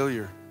my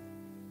failure.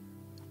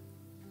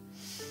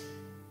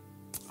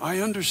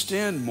 I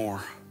understand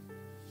more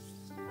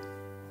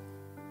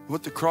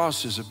what the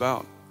cross is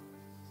about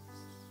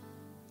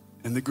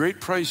and the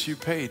great price you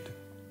paid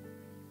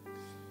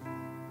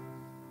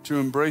to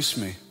embrace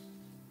me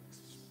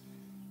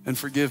and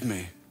forgive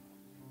me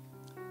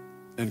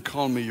and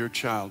call me your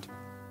child.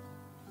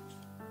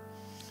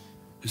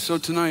 And so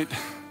tonight,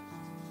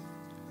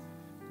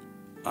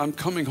 I'm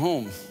coming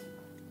home.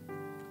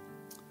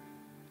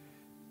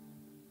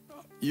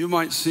 You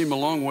might seem a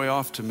long way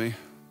off to me,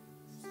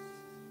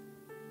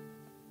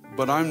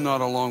 but I'm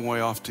not a long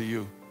way off to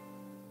you.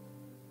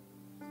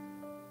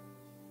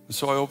 And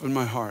so I open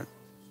my heart.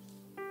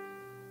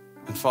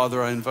 And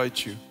Father, I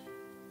invite you,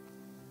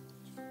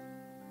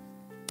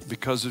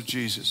 because of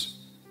Jesus,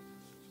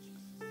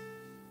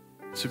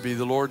 to be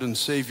the Lord and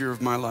Savior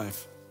of my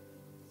life.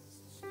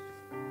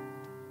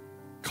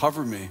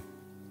 Cover me,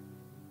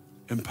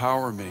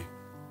 empower me,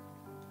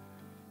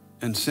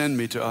 and send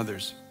me to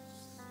others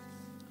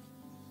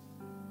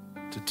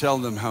to tell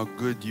them how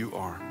good you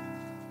are.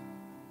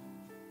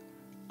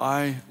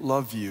 I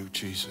love you,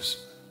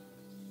 Jesus.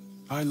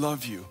 I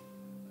love you.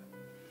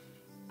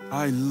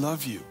 I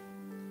love you.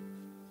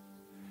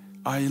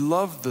 I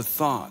love the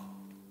thought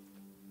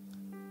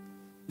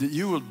that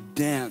you will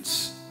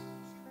dance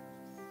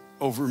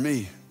over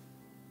me.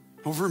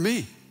 Over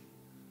me.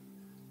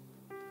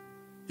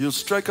 You'll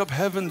strike up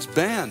heaven's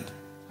band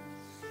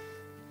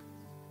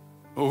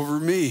over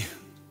me.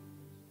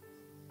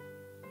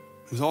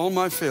 With all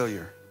my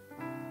failure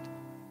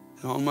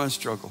and all my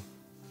struggle,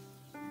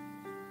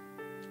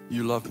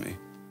 you love me.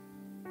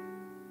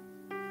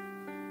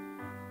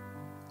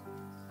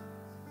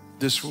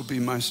 This will be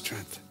my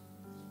strength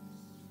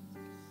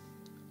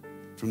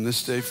from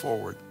this day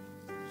forward.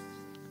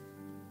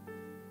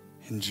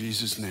 In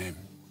Jesus' name.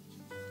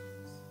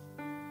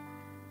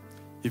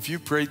 If you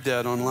prayed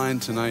that online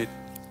tonight,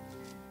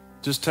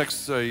 just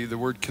text the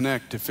word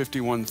connect to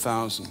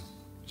 51,000.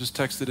 Just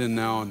text it in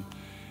now and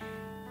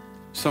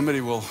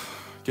somebody will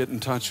get in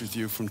touch with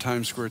you from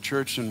Times Square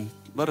Church and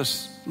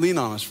lean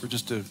on us for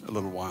just a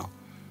little while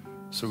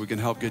so we can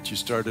help get you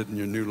started in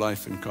your new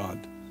life in God.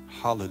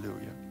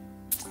 Hallelujah.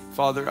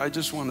 Father, I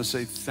just want to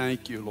say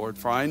thank you, Lord,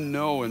 for I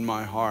know in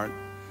my heart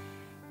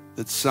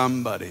that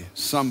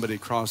somebody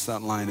crossed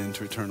that line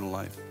into eternal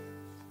life.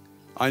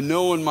 I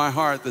know in my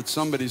heart that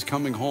somebody's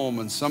coming home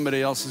and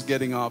somebody else is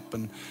getting up.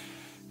 And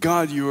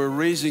God, you are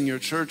raising your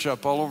church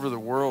up all over the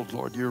world,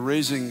 Lord. You're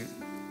raising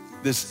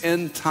this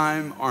end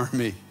time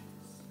army.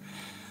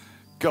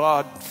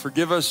 God,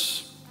 forgive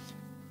us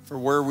for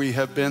where we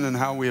have been and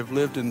how we have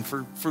lived, and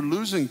for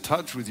losing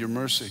touch with your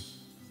mercy.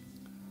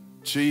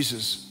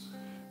 Jesus,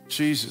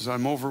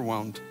 I'm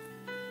overwhelmed.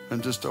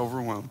 I'm just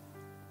overwhelmed.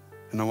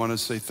 And I want to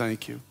say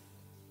thank you.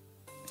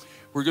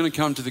 We're going to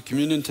come to the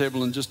communion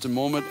table in just a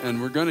moment,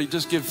 and we're going to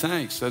just give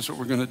thanks. That's what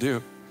we're going to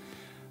do.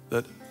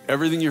 That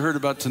everything you heard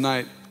about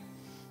tonight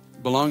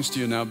belongs to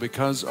you now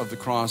because of the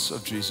cross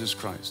of Jesus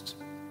Christ.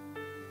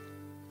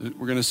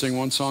 We're going to sing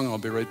one song. I'll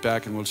be right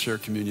back, and we'll share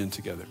communion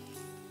together.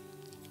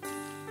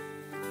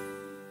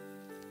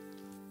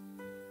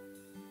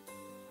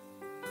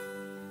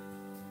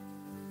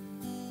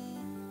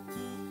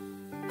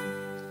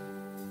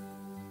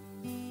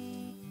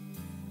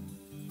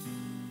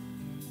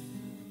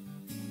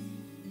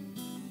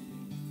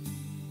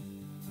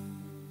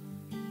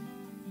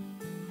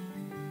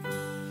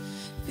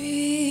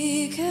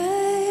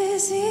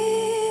 Because he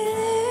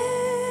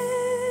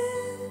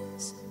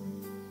lives,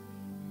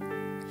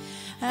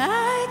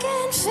 I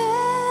can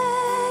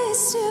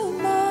face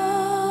tomorrow.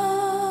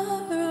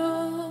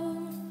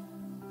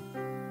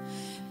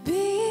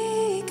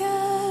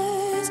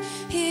 Because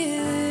he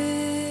lives,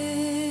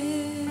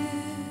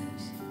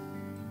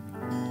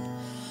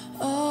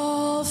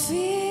 all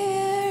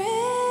fear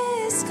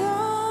is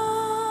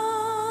gone.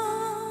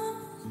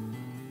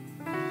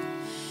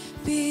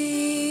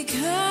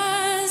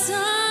 Because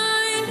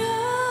I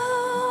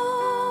know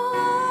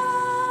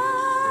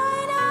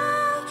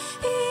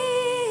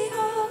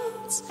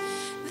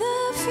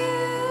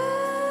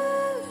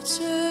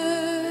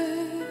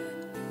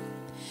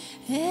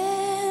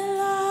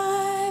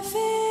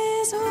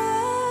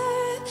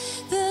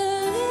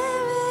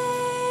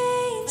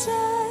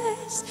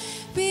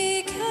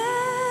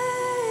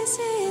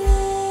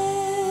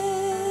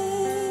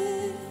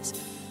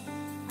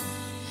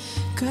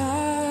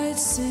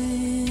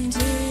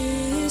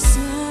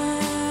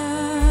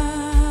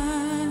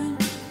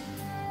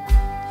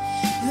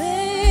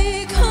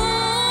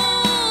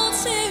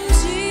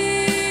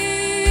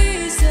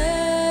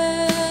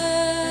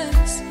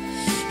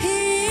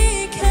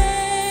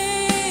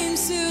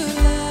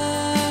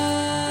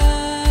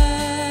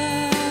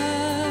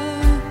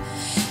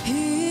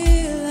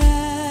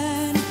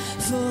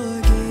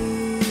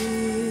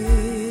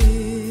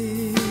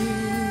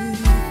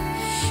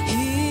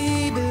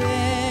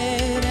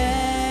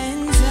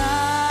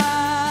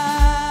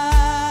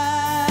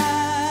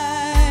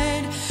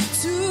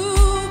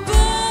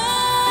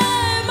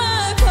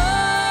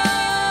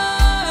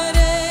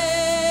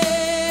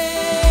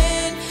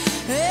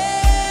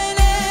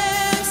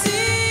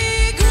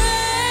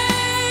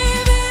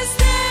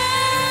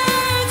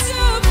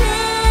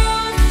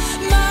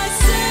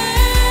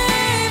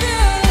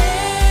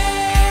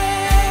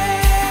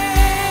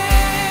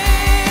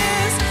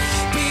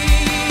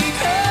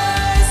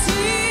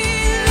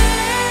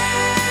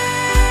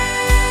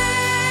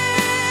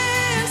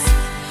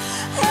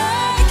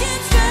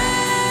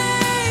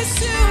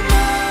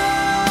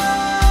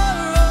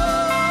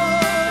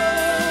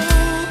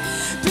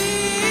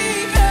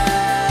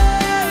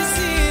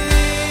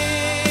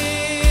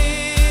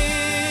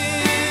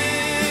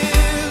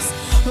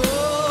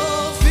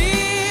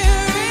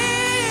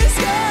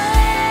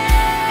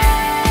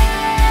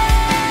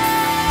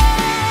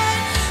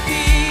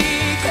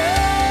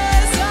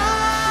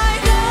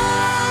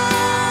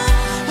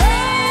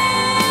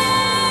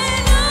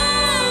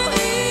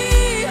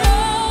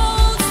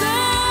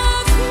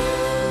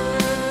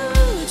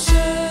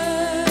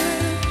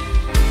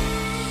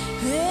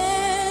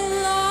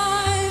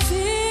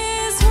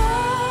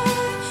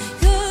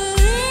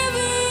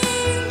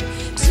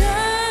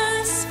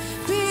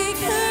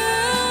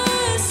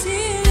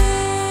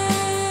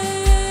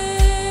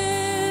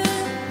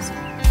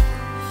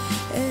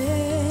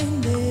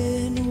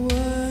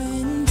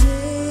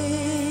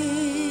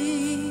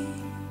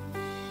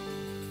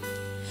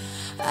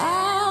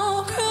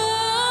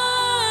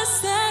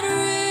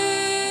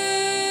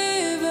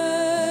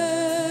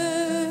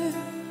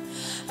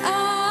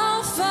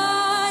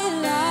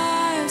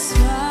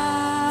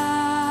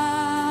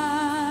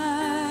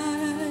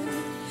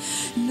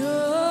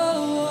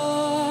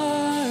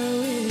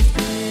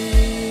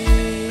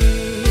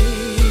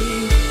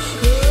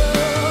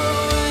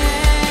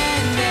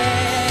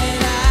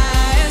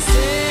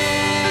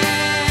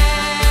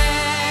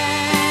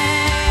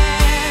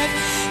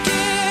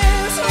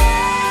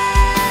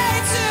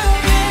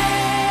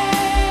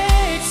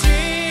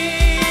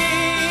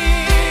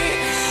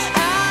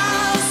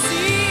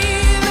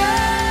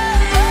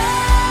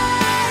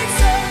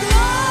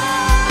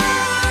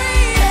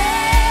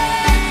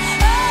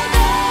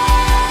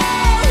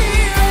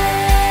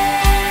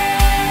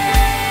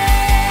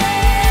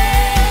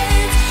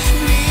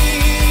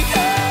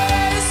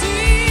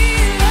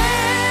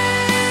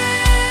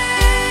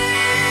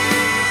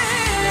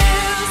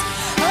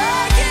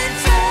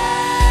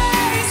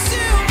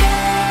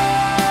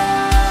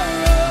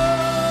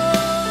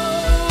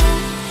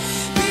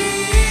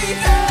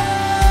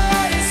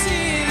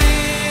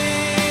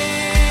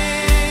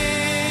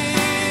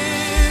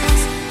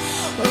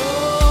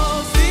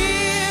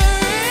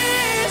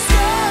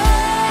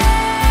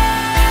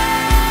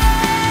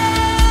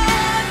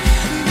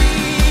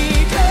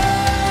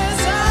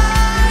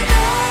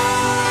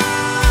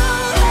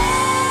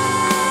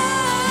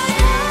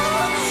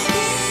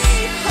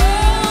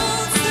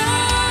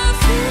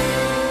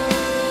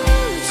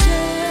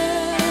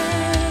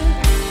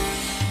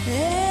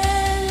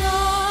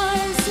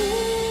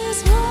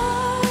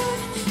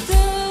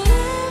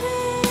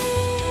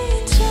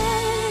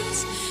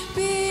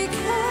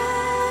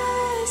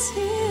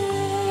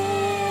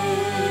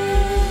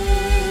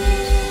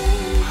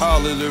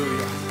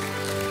Hallelujah.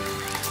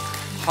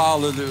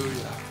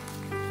 Hallelujah.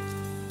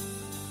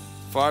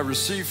 For I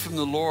received from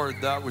the Lord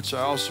that which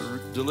I also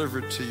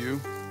delivered to you,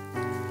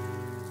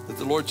 that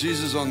the Lord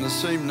Jesus on the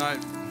same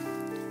night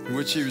in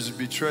which he was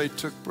betrayed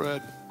took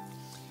bread.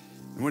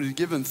 And when he'd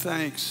given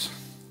thanks,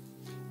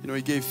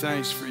 he gave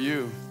thanks for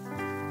you.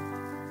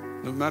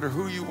 No matter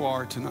who you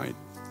are tonight,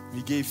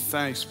 he gave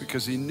thanks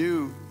because he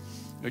knew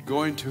that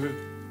going to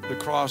the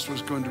cross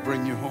was going to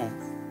bring you home.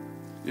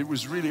 It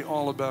was really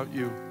all about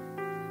you.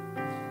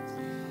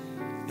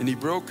 And he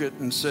broke it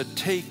and said,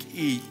 "Take,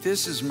 eat.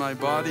 This is my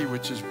body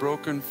which is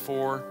broken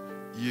for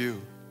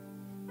you.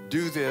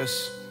 Do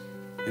this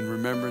in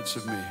remembrance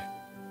of me."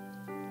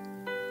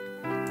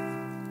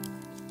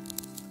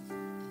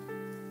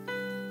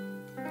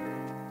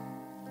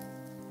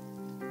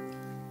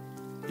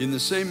 In the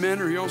same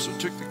manner, he also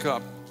took the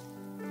cup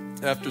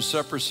after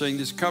supper, saying,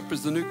 "This cup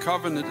is the new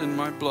covenant in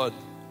my blood.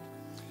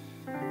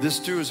 This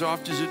do as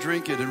often as you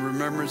drink it in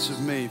remembrance of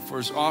me. For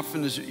as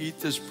often as you eat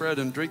this bread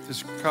and drink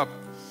this cup,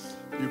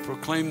 you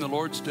proclaim the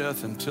Lord's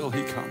death until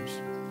he comes."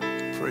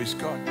 Praise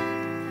God.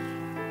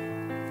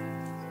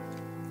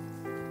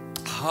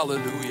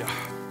 Hallelujah.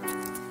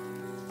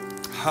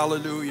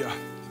 Hallelujah.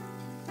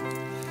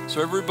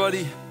 So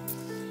everybody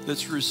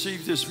that's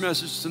received this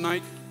message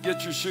tonight,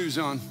 get your shoes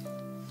on.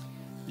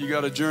 You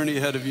got a journey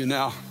ahead of you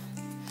now.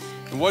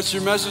 And what's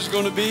your message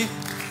going to be?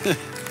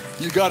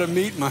 You got to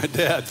meet my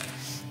dad.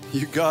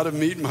 You got to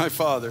meet my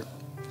father.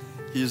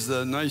 He's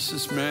the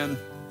nicest man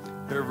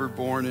ever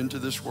born into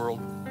this world.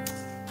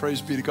 Praise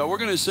be to God. We're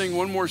going to sing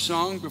one more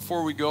song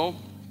before we go.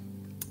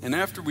 And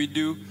after we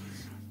do,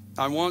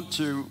 I want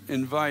to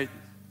invite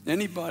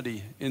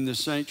anybody in the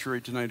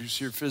sanctuary tonight who's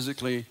here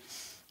physically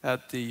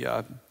at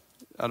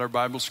our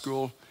Bible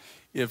school.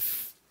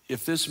 If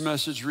this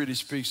message really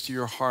speaks to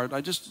your heart,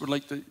 I just would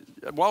like to,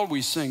 while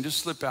we sing, just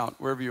slip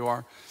out wherever you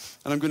are.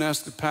 And I'm going to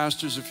ask the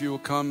pastors if you will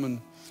come, and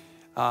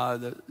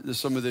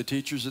some of the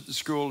teachers at the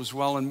school as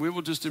well, and we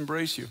will just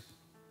embrace you.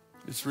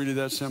 It's really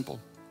that simple.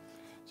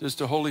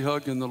 Just a holy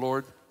hug in the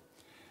Lord,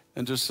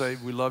 and just say,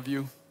 we love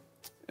you,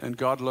 and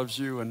God loves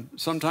you. And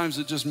sometimes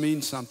it just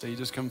means something. You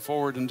just come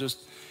forward and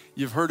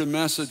you've heard a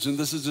message, and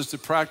this is just a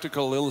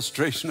practical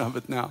illustration of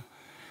it now.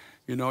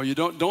 You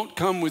don't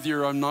come with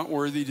your "I'm not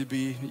worthy to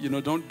be,"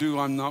 don't do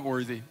 "I'm not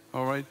worthy,"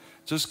 all right?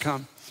 Just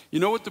come. You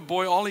know what the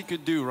boy, all he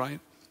could do, right?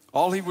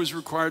 All he was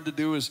required to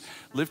do is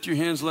lift your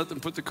hands, let them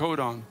put the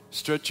coat on.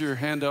 Stretch your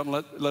hand out and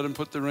let them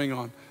put the ring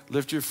on.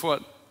 Lift your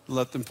foot,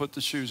 let them put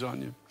the shoes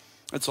on you.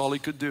 That's all he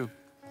could do.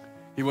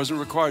 He wasn't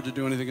required to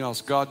do anything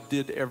else. God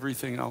did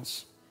everything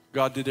else.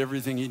 God did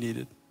everything he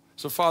needed.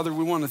 So, Father,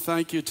 we want to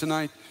thank you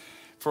tonight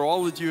for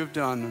all that you have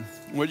done,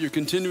 what you're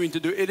continuing to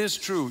do. It is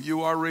true,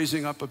 you are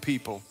raising up a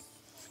people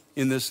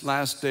in this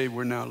last day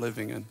we're now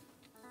living in.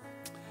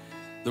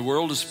 The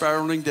world is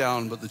spiraling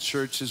down, but the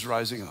church is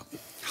rising up.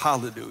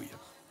 Hallelujah.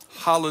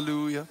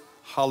 Hallelujah,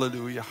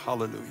 hallelujah,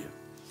 hallelujah.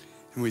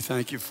 And we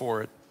thank you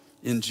for it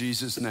in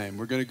Jesus' name.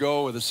 We're going to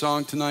go with a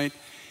song tonight.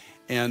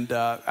 And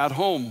at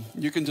home,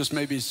 you can just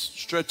maybe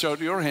stretch out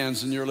your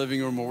hands in your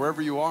living room or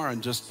wherever you are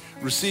and just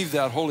receive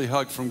that holy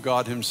hug from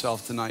God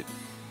himself tonight.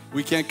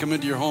 We can't come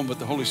into your home, but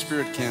the Holy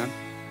Spirit can.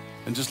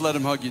 And just let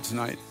him hug you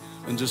tonight.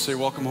 And just say,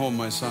 "Welcome home,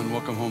 my son.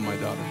 Welcome home, my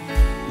daughter.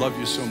 Love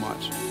you so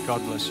much.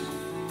 God bless you."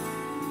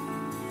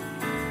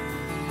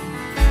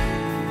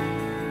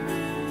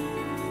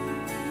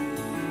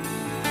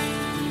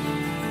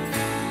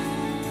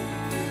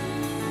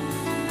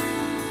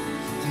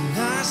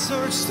 I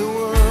searched the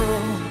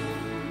world,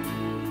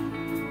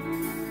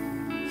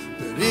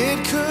 but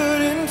it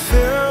couldn't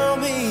fill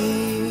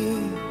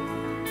me.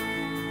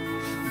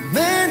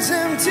 Man's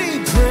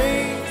empty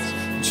praise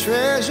and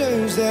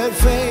treasures that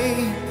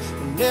fade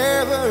will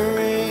never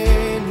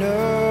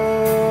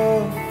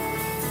enough.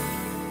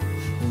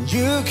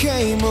 You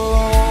came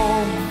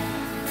along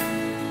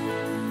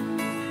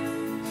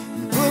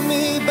and put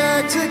me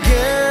back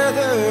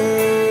together,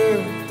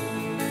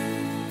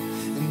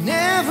 and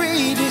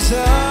every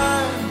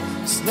desire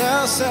is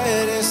now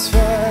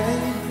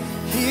satisfied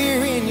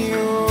here in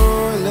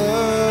your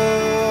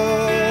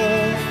love.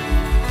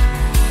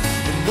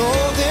 And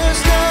oh,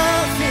 there's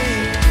nothing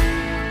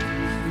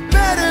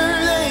better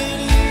than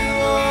you.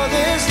 Oh,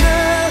 there's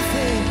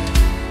nothing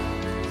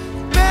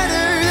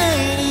better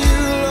than you,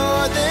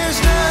 Lord. There's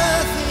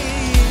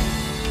nothing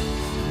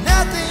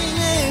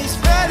is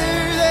better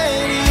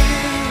than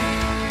you.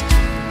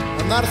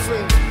 I'm not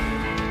afraid,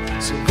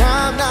 so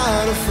I'm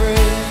not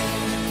afraid.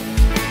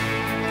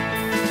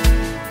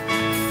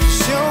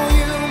 Show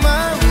you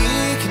my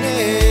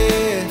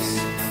weakness,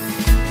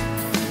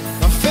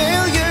 my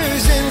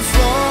failures and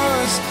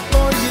flaws.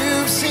 Lord,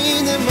 you've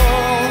seen them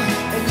all,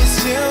 and you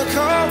still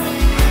call me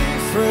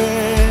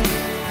friend.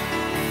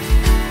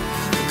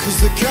 'Cause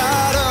the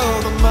God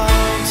of the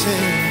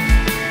mountain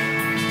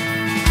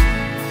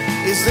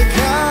is the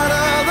God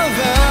of the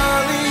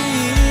valley,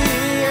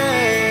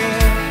 yeah.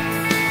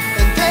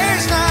 And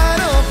there's not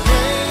a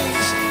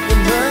place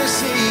where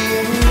mercy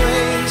and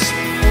grace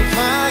will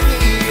find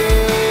me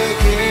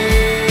again.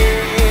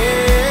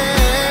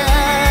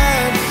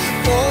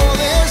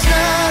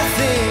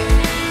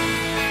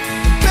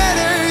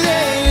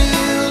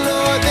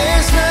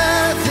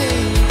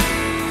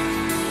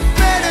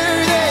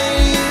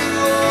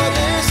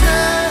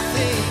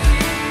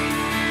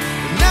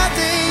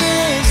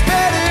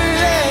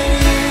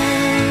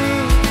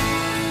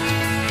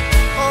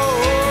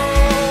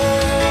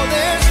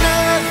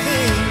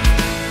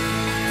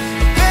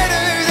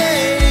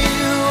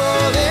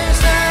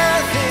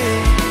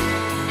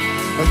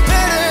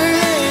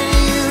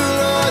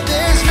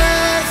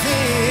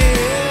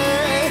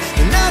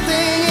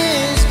 nothing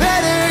is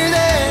better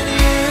than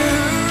you.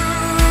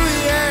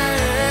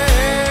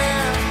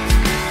 Yeah.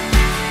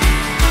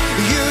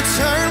 You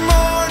turn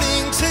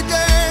mourning to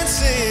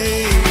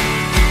dancing.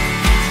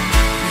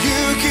 You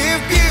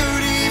give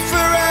beauty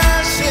for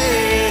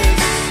ashes.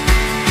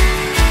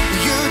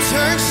 You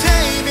turn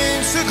shame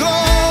into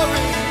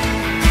glory.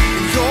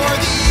 You're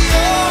the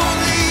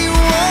only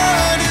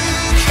one who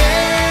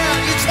can.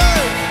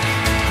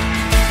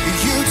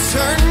 You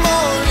turn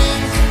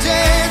mourning to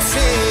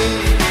dancing.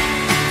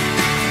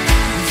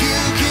 You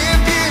give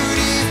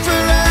beauty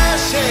for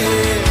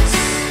ashes.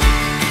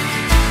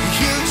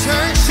 You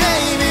turn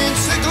shame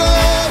into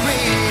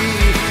glory.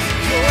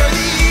 You're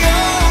the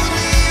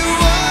only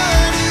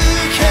one who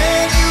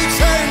can. You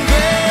turn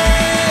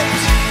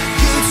graves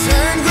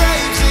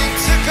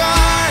into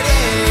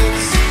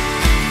gardens,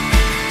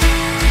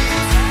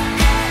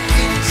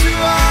 into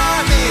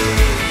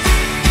armies.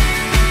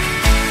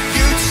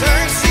 You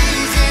turn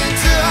seas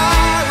into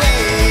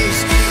highways.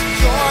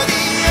 You're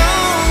the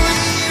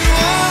only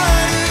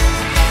one.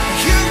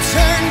 You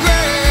turn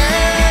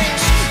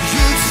graves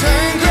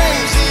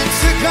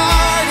into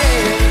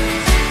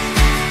gardens.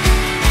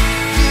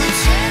 You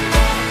turn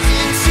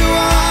into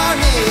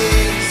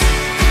armies.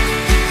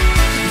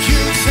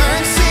 You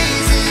turn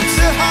seas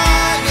into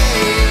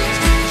highways.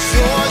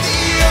 You're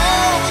the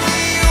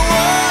only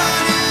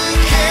one who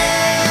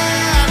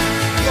can.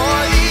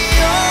 You're the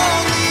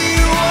only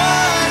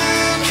one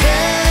who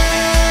can.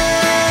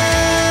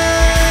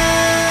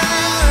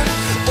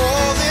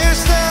 Oh,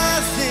 there's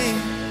nothing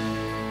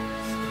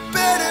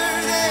better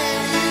than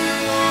you.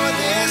 Lord,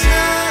 there's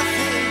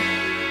nothing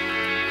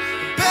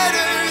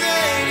better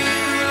than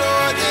you.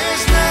 Lord,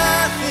 there's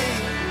nothing.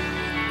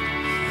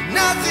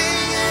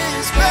 Nothing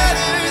is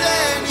better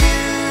than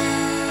you.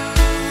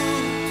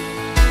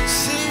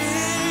 Sing,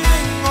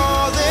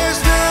 oh,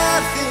 there's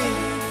nothing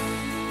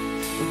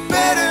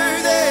better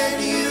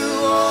than you.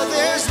 Oh,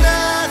 there's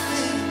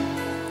nothing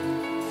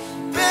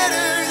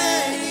better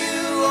than you.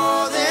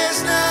 Oh,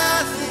 there's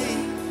nothing.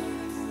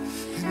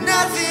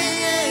 Nothing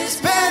is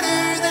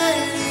better than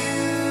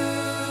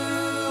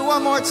you.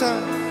 One more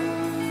time.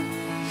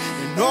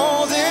 And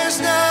oh, there's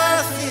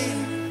nothing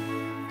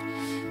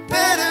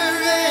better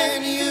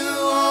than you.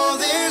 Oh,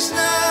 there's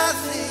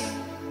nothing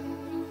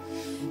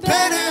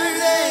better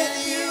than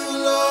you.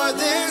 Lord,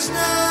 there's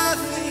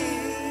nothing.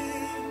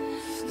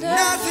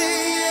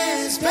 Nothing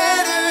is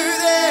better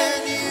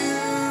than you.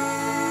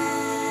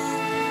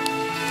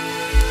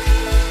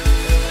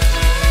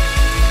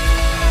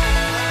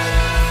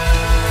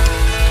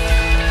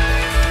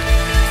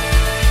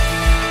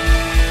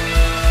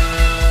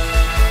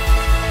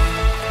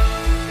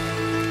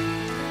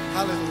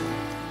 Hallelujah.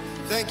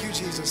 Thank you,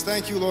 Jesus.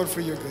 Thank you, Lord,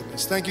 for your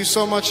goodness. Thank you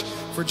so much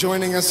for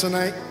joining us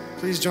tonight.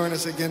 Please join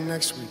us again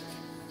next week.